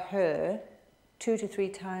allow her 2 to 3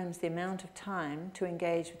 times the amount of time to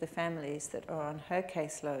engage with the families that are on her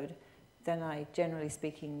caseload than I, generally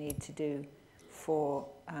speaking, need to do for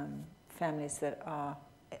families that are,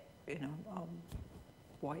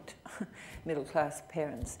 white, middle-class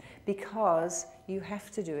parents, because you have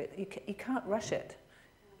to do it. You can't rush it.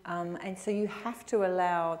 And so you have to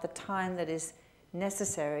allow the time that is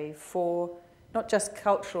necessary for not just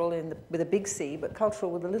cultural with a big C, but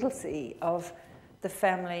cultural with a little c of the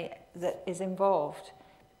family that is involved.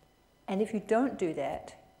 And if you don't do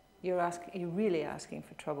that, you're really asking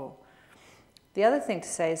for trouble. The other thing to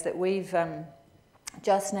say is that we've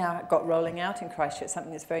just now got rolling out in Christchurch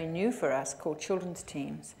something that's very new for us called children's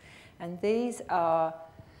teams. And these are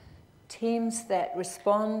teams that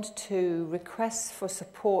respond to requests for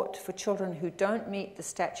support for children who don't meet the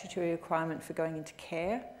statutory requirement for going into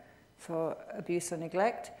care for abuse or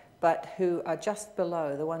neglect, but who are just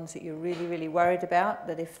below, the ones that you're really, really worried about,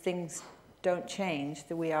 that if things don't change,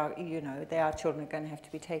 that their children are going to have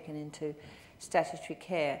to be taken into statutory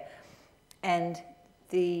care. And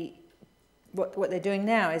what they're doing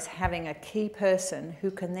now is having a key person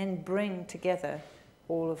who can then bring together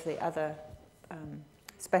all of the other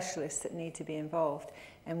specialists that need to be involved.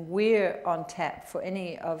 And we're on tap for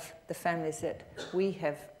any of the families that we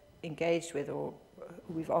have engaged with or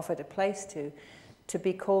we've offered a place to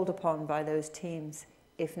be called upon by those teams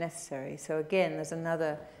if necessary. So again, there's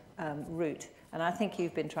another route. And I think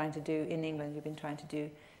you've been trying to do, in England, you've been trying to do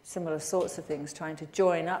similar sorts of things, trying to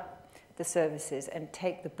join up the services and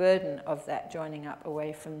take the burden of that joining up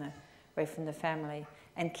away from the family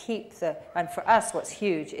and keep and for us what's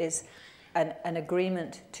huge is an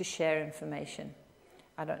agreement to share information.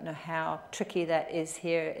 I don't know how tricky that is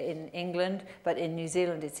here in England, but in New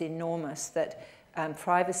Zealand it's enormous that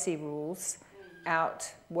privacy rules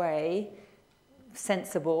outweigh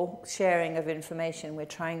sensible sharing of information. We're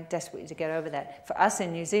trying desperately to get over that. For us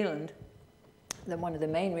in New Zealand, then one of the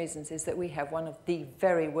main reasons is that we have one of the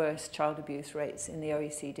very worst child abuse rates in the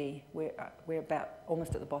OECD. We're about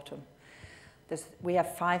almost at the bottom. We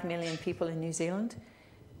have 5 million people in New Zealand.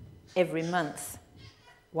 Every month,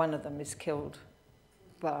 one of them is killed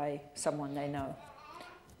by someone they know,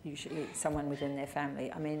 usually someone within their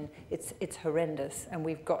family. I mean, it's horrendous, and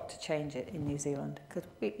we've got to change it in New Zealand because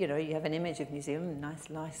you have an image of New Zealand,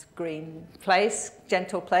 nice green place,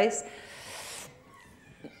 gentle place.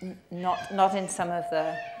 Not in some of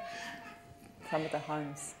the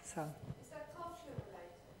homes. So. Is that culture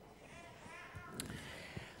related?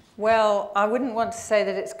 Well, I wouldn't want to say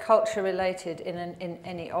that it's culture related in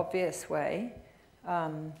any obvious way.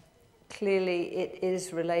 Clearly, it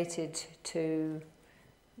is related to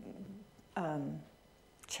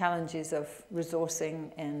challenges of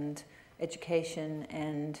resourcing and education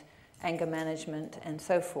and anger management and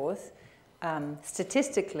so forth.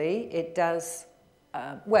 Statistically, it does.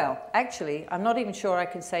 Well, actually, I'm not even sure I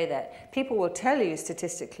can say that. People will tell you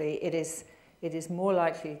statistically it is more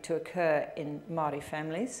likely to occur in Māori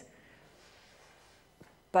families,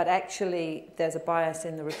 but actually there's a bias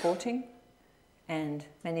in the reporting, and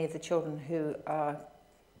many of the children who are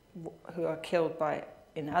killed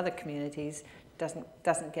in other communities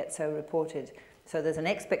doesn't get so reported. So there's an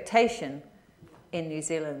expectation in New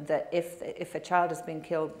Zealand that if a child has been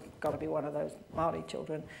killed, got to be one of those Māori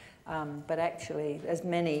children. But actually, as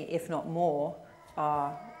many, if not more,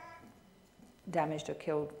 are damaged or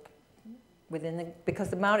killed because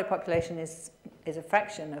the Maori population is a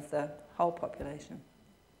fraction of the whole population.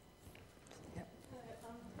 Yep.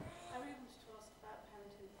 I really wanted to ask about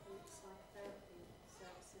parenting with psychotherapy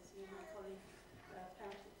services. My colleague,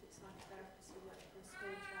 parenting with psychotherapists, who work for a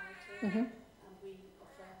school charity, and we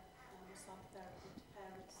offer psychotherapy to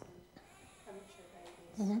parents and premature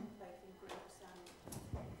babies.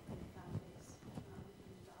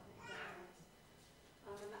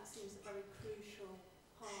 Seems a very crucial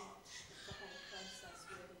part of the whole process,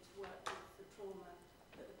 really, to work with the trauma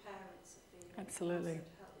that the parent Absolutely. To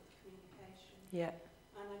help with communication. Yeah.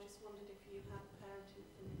 And I just wondered if you had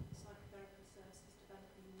parent-infant psychotherapy services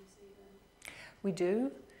developing in New Zealand. We do.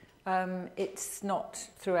 It's not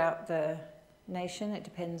throughout the nation. It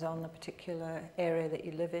depends on the particular area that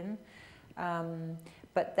you live in.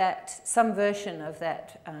 But that some version of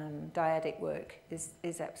that dyadic work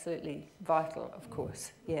is absolutely vital, of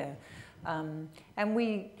course. Yeah. And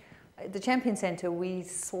we, the Champion Centre, we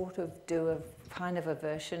sort of do a kind of a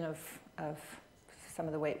version of some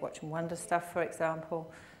of the Wait, Watch and Wonder stuff, for example.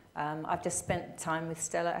 I've just spent time with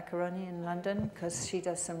Stella Acaroni in London because she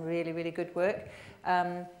does some really, really good work.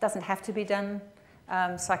 Doesn't have to be done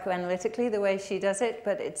psychoanalytically the way she does it,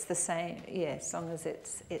 but it's the same, yeah, as long as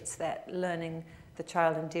it's that learning the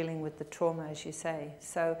child and dealing with the trauma, as you say.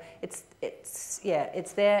 So it's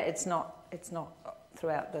there. It's not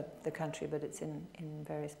throughout the country, but it's in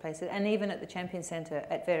various places. And even at the Champion Centre,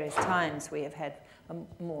 at various times, we have had a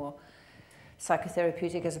more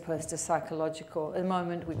psychotherapeutic as opposed to psychological. At the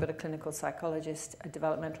moment, we've got a clinical psychologist, a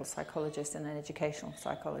developmental psychologist, and an educational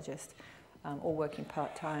psychologist, all working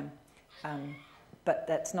part-time. But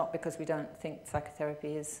that's not because we don't think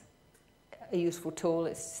psychotherapy is a useful tool,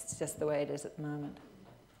 it's just the way it is at the moment.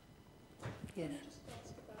 Yes. Can I just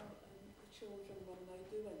ask about the children when they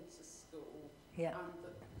do enter school? Yeah. And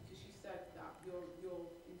because you said that your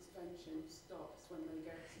intervention stops when they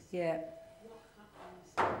get to school. Yeah. What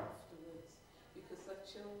happens afterwards? Because the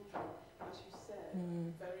children, as you said,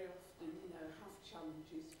 very often, have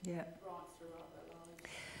challenges right throughout their lives.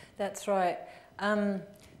 That's right.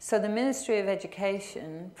 So the Ministry of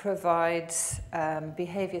Education provides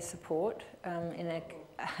behaviour support in a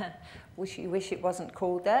wish it wasn't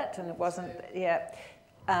called that, and it wasn't. Yeah,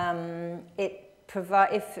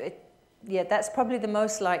 that's probably the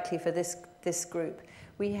most likely for this group.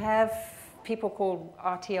 We have people called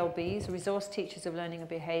RTLBs, Resource Teachers of Learning and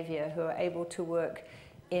Behaviour, who are able to work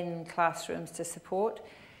in classrooms to support.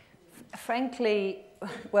 Frankly,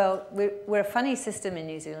 well, we're a funny system in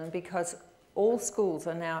New Zealand because all schools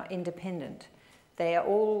are now independent. They are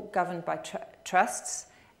all governed by trusts,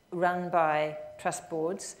 run by trust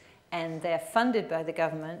boards, and they're funded by the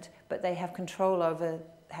government, but they have control over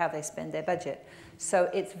how they spend their budget. So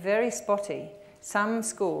it's very spotty. Some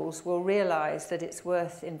schools will realise that it's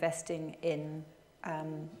worth investing in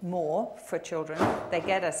more for children. They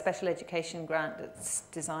get a special education grant that's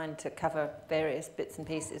designed to cover various bits and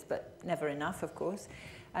pieces, but never enough, of course.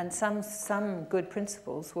 And some good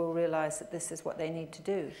principals will realise that this is what they need to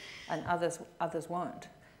do, and others won't.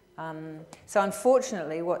 So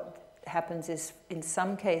unfortunately, what happens is, in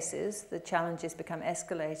some cases, the challenges become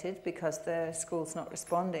escalated because the school's not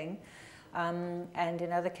responding, and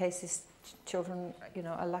in other cases, children,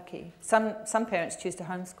 are lucky. Some parents choose to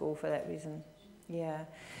homeschool for that reason. Yeah.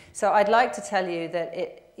 So I'd like to tell you that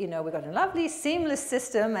we've got a lovely, seamless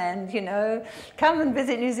system, and, come and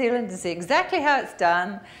visit New Zealand to see exactly how it's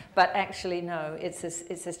done. But actually, no, it's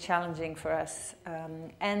as challenging for us.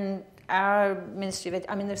 And our Ministry of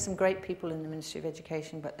there's some great people in the Ministry of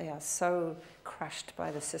Education, but they are so crushed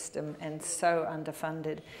by the system and so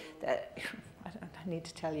underfunded that I don't need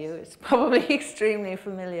to tell you, it's probably extremely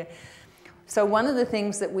familiar. So one of the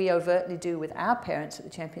things that we overtly do with our parents at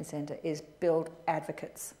the Champion Centre is build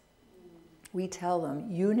advocates. We tell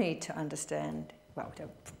them, you need to understand, well, we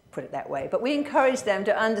don't put it that way, but we encourage them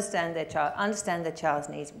to understand their child's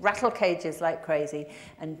needs, rattle cages like crazy,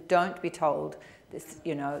 and don't be told, this,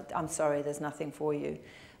 I'm sorry, there's nothing for you.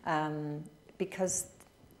 Because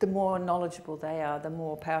the more knowledgeable they are, the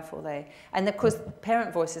more powerful and of course,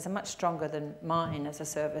 parent voices are much stronger than mine as a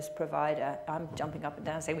service provider. I'm jumping up and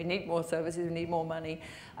down saying we need more services, we need more money.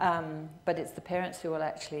 But it's the parents who will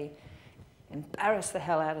actually embarrass the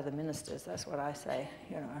hell out of the ministers, that's what I say.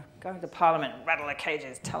 Go to Parliament, rattle the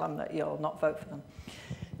cages, tell them that you'll not vote for them.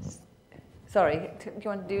 Sorry, do you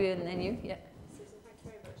want to do it and then you? Yeah. Susan, thank you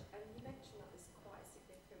very much. You mentioned that there's quite a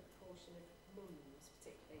significant proportion of mums,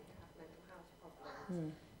 particularly, who have mental health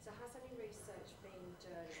problems. So has any research been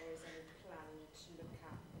done, or is any plan to look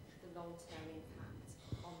at the long-term impact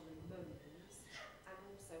on the mums? And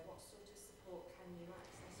also, what sort of support can you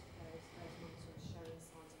access for those mums who are showing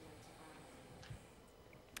signs of mental health?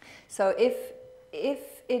 So if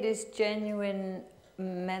it is genuine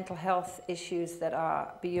mental health issues that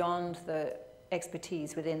are beyond the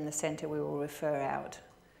expertise within the centre, we will refer out.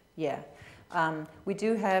 Yeah. We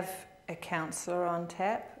do have a counsellor on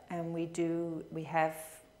tap, and we have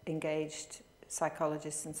engaged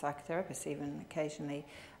psychologists and psychotherapists even occasionally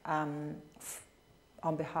on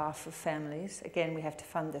behalf of families. Again, we have to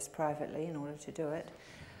fund this privately in order to do it,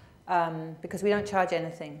 because we don't charge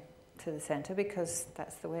anything to the centre, because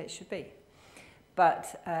that's the way it should be.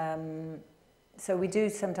 But so we do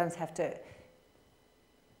sometimes have to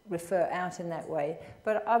refer out in that way.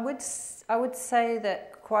 But I would say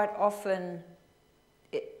that quite often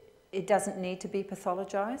it doesn't need to be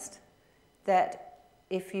pathologized. That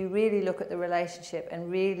if you really look at the relationship and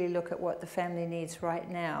really look at what the family needs right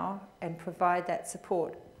now and provide that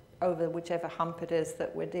support over whichever hump it is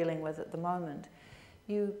that we're dealing with at the moment,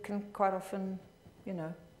 you can quite often, you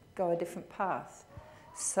know, go a different path.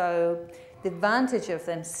 So the advantage of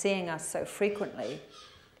them seeing us so frequently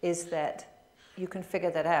is that you can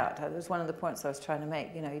figure that out. That was one of the points I was trying to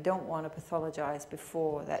make. You know, you don't want to pathologize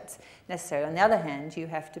before that's necessary. On the other hand, you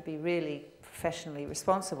have to be really professionally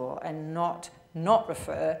responsible and not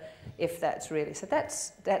refer if that's really. So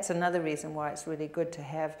that's another reason why it's really good to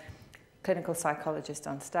have clinical psychologists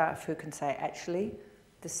on staff who can say, actually,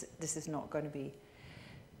 this is not going to be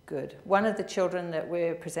good. One of the children that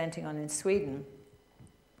we're presenting on in Sweden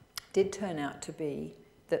did turn out to be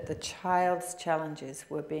that the child's challenges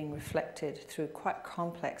were being reflected through quite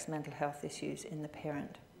complex mental health issues in the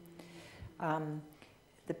parent.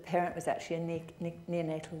 The parent was actually a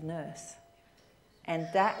neonatal nurse. And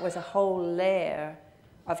that was a whole layer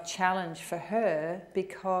of challenge for her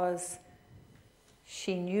because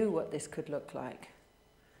she knew what this could look like.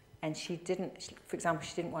 And she didn't, for example,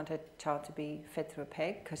 she didn't want her child to be fed through a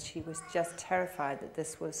peg because she was just terrified that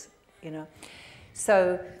this was, you know.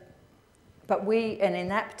 So, but and in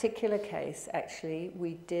that particular case, actually,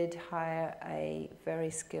 we did hire a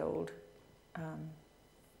very skilled, I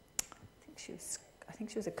think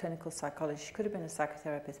she was a clinical psychologist. She could have been a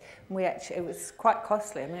psychotherapist. And it was quite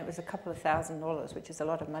costly. I mean, it was a couple of $1,000s, which is a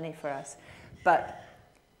lot of money for us. But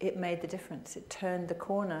it made the difference. It turned the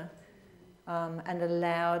corner and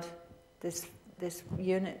allowed this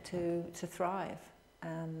unit to thrive.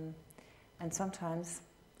 And sometimes,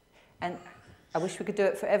 and I wish we could do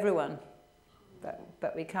it for everyone,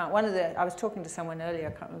 but we can't. I was talking to someone earlier,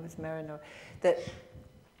 I can't remember if it was Marin or, that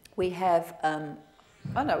we have,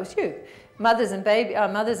 oh no, it was you. Mothers and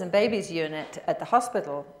Babies unit at the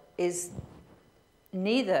hospital is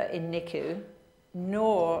neither in NICU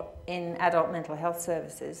nor in adult mental health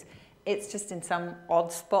services. It's just in some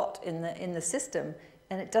odd spot in the system,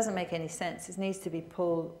 and it doesn't make any sense. It needs to be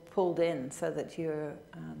pulled in so that you're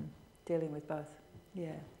dealing with both. Yeah.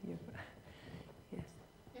 Yes.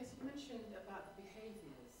 Yes, you mentioned about the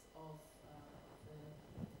behaviours of the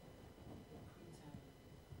preterm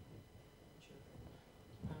children,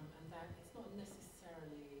 and that it's not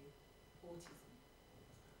necessarily autism.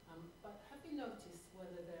 But have you noticed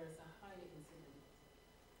whether there is a higher incidence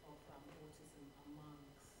of autism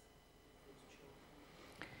amongst those children?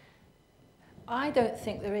 I don't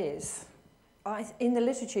think there is. In the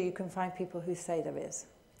literature, you can find people who say there is.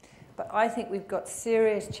 But I think we've got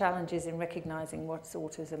serious challenges in recognising what's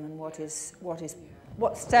autism and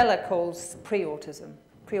what Stella calls pre-autism,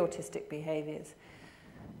 pre-autistic behaviours.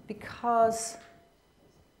 Because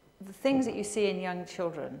the things that you see in young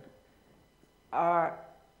children are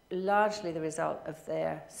largely the result of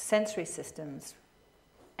their sensory systems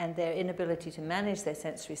and their inability to manage their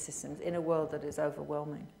sensory systems in a world that is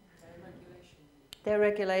overwhelming. Their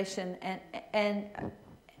regulation and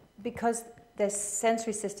because their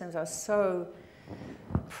sensory systems are so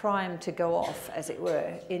primed to go off, as it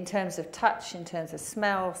were, in terms of touch, in terms of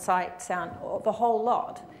smell, sight, sound, the whole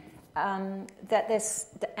lot, that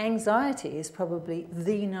the anxiety is probably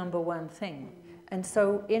the number one thing. And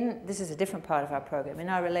so this is a different part of our program. In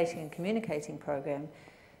our Relating and Communicating program,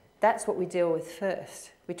 that's what we deal with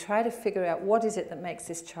first. We try to figure out what is it that makes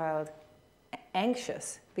this child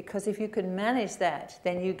anxious, because if you can manage that,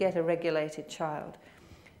 then you get a regulated child.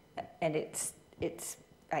 And it's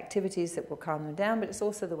activities that will calm them down, but it's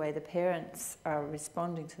also the way the parents are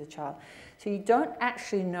responding to the child. So you don't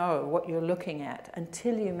actually know what you're looking at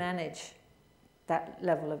until you manage that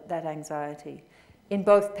level of that anxiety in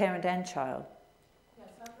both parent and child. Yes,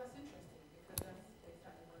 that's interesting, because that's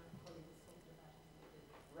exactly what my colleague was talking about,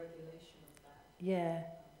 the regulation of that. Yeah.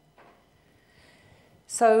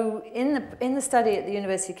 So in the study at the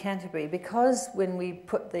University of Canterbury, because when we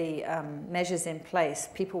put the measures in place,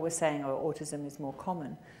 people were saying, oh, autism is more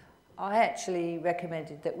common, I actually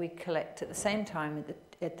recommended that we collect at the same time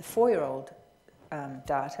at the 4-year-old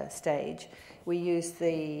data stage, we use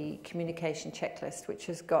the communication checklist, which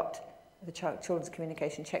has got the children's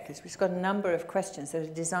communication checklist, which has got a number of questions that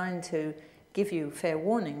are designed to give you fair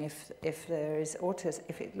warning if there is autism,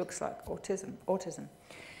 if it looks like autism.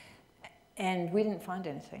 And we didn't find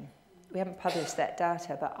anything. We haven't published that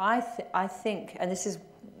data, but I think, and this is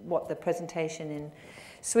what the presentation in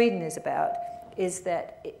Sweden is about, is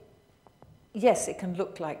that yes, it can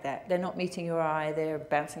look like that. They're not meeting your eye, they're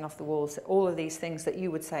bouncing off the walls, all of these things that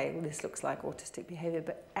you would say, well, this looks like autistic behaviour,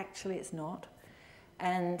 but actually it's not.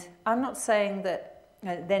 And I'm not saying that,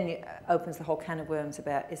 then it opens the whole can of worms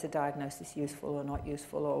about is a diagnosis useful or not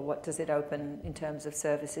useful, or what does it open in terms of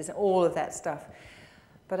services, all of that stuff.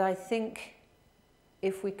 But I think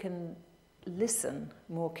if we can listen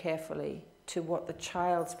more carefully to what the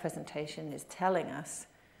child's presentation is telling us,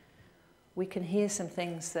 we can hear some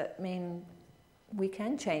things that mean we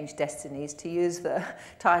can change destinies, to use the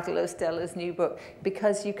title of Stella's new book,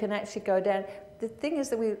 because you can actually go down. The thing is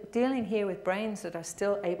that we're dealing here with brains that are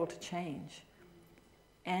still able to change.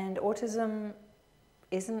 And autism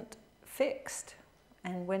isn't fixed.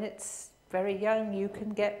 And when it's very young, you can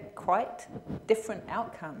get quite different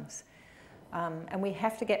outcomes. And we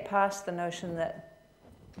have to get past the notion that,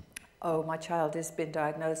 oh, my child has been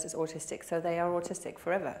diagnosed as autistic, so they are autistic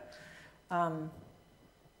forever.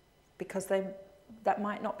 Because that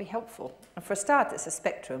might not be helpful. And for a start, it's a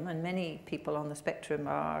spectrum, and many people on the spectrum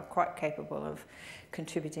are quite capable of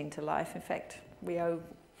contributing to life. In fact, we owe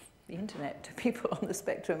the internet to people on the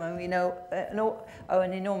spectrum, and we know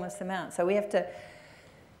an enormous amount. So we have to,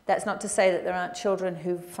 that's not to say that there aren't children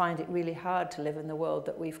who find it really hard to live in the world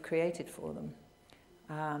that we've created for them.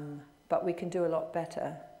 But we can do a lot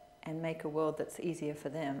better and make a world that's easier for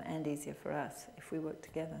them and easier for us if we work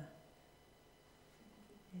together.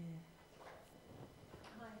 Yeah.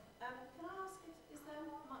 Can I ask, is there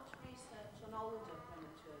much research on older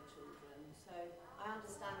premature children? So I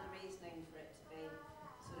understand the reasoning for it to be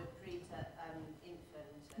sort of infant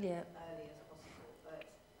and early as possible, but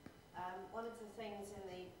one of the things in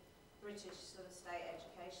the British sort of state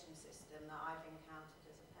education system that I've encountered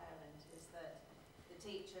as a parent is that the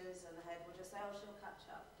teachers and the head will just say, oh, she'll catch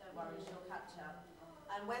up, don't worry, she'll catch up.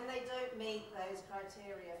 And when they don't meet those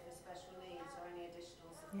criteria for special needs or any additional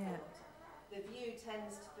support, the view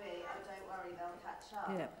tends to be, oh, don't worry, they'll catch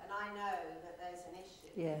up. Yeah. And I know that there's an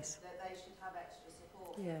issue, that they should have extra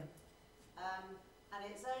support. Yeah. And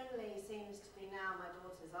it's only seems to be now my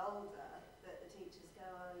daughter's older that the teachers go,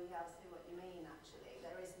 oh, yeah, I see what you mean, actually.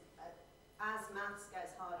 There is, as maths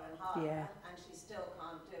gets harder and harder, and she still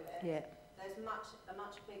can't do it, there's a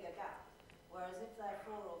much bigger gap. Whereas if they're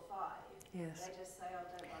 4 or 5, they just say, oh,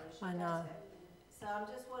 don't worry, she'll get it. So I'm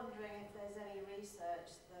just wondering if there's any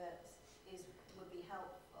research that would be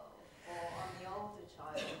helpful, or on the older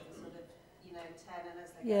child, the sort of, 10, and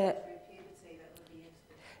as they go through puberty, that would be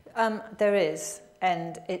useful. There is,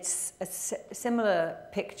 and it's a similar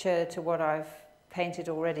picture to what I've painted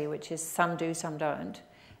already, which is some do, some don't.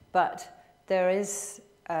 But there is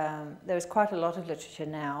quite a lot of literature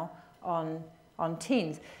now on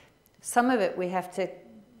teens. Some of it we have to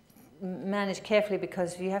manage carefully,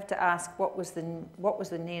 because you have to ask what was the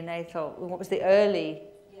neonatal, what was the early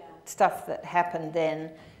stuff that happened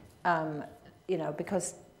then,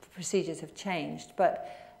 because procedures have changed. But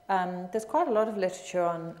there's quite a lot of literature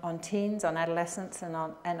on teens, on adolescents, and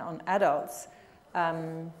on adults.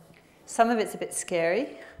 Some of it's a bit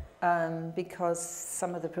scary, because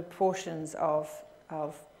some of the proportions of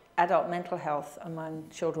adult mental health among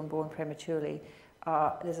children born prematurely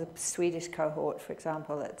there's a Swedish cohort, for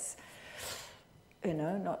example, that's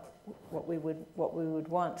not what we would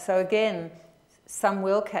want. So again, some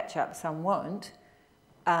will catch up, some won't.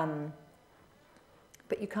 But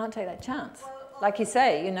you can't take that chance. Like you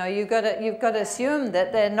say, you've got to assume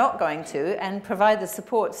that they're not going to, and provide the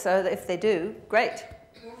support so that if they do, great.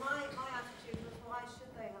 Well, my attitude was, why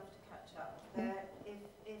should they have to catch up?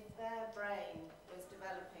 If their brain was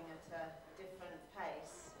developing at a different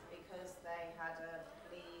pace because they had a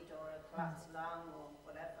bleed or a collapsed lung or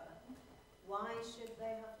whatever, why should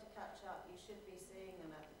they have to catch up? You should be seeing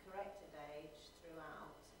them at the corrected age throughout,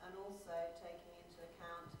 and also taking into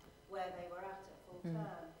account where they were at full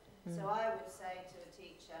term. So I would say to a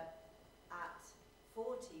teacher, at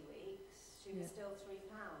 40 weeks, she was still £3.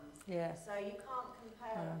 Yeah. So you can't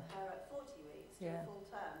compare her at 40 weeks to a full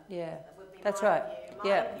term. Yeah. That would be That's my right. view. My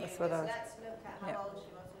view that's what is let's look at how old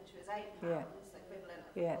she was when she was £8, equivalent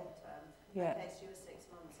of a full term. In case she was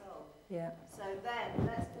 6 months old. Yeah. So then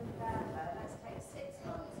let's compare her. Let's take 6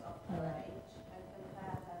 months off her age and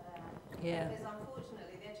compare her there. Yeah. Because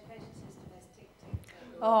unfortunately the education system is tick.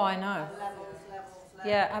 Oh, I know. Levels.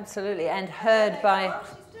 Yeah, absolutely, and heard by... Well,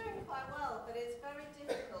 she's doing quite well, but it's very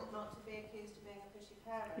difficult not to be accused of being a pushy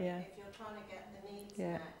parent if you're trying to get the needs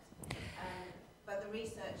met. But the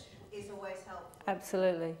research is always helpful.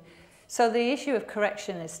 Absolutely. So the issue of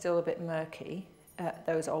correction is still a bit murky at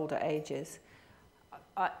those older ages.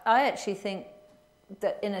 I actually think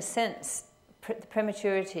that, in a sense, the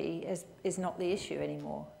prematurity is not the issue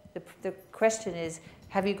anymore. The question is,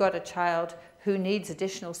 have you got a child who needs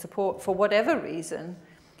additional support for whatever reason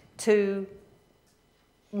to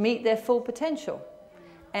meet their full potential?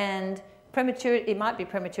 And prematurity, it might be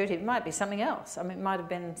prematurity, it might be something else. I mean, it might have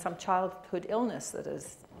been some childhood illness that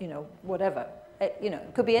is, you know, whatever.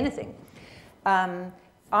 It could be anything.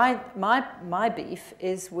 My beef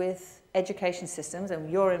is with education systems, and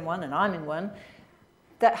you're in one and I'm in one,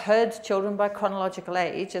 that herds children by chronological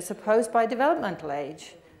age as opposed by developmental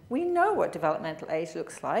age. We know what developmental age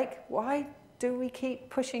looks like. Why do we keep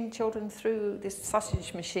pushing children through this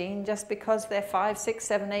sausage machine just because they're 5, 6,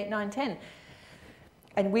 7, 8, 9, 10?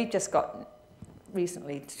 And we've just got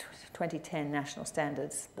recently 2010 national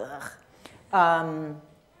standards.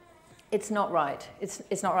 It's not right.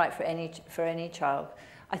 It's not right for any child.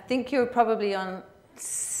 I think you're probably on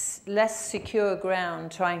less secure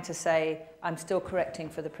ground trying to say, I'm still correcting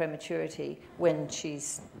for the prematurity when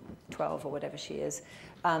she's 12 or whatever she is,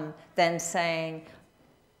 than saying,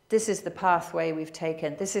 this is the pathway we've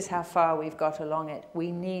taken, this is how far we've got along it,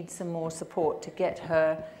 we need some more support to get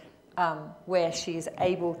her where she's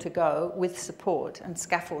able to go with support and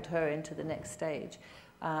scaffold her into the next stage.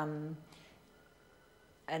 And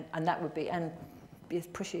that would be, and be as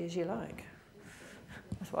pushy as you like.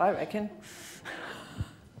 That's what I reckon.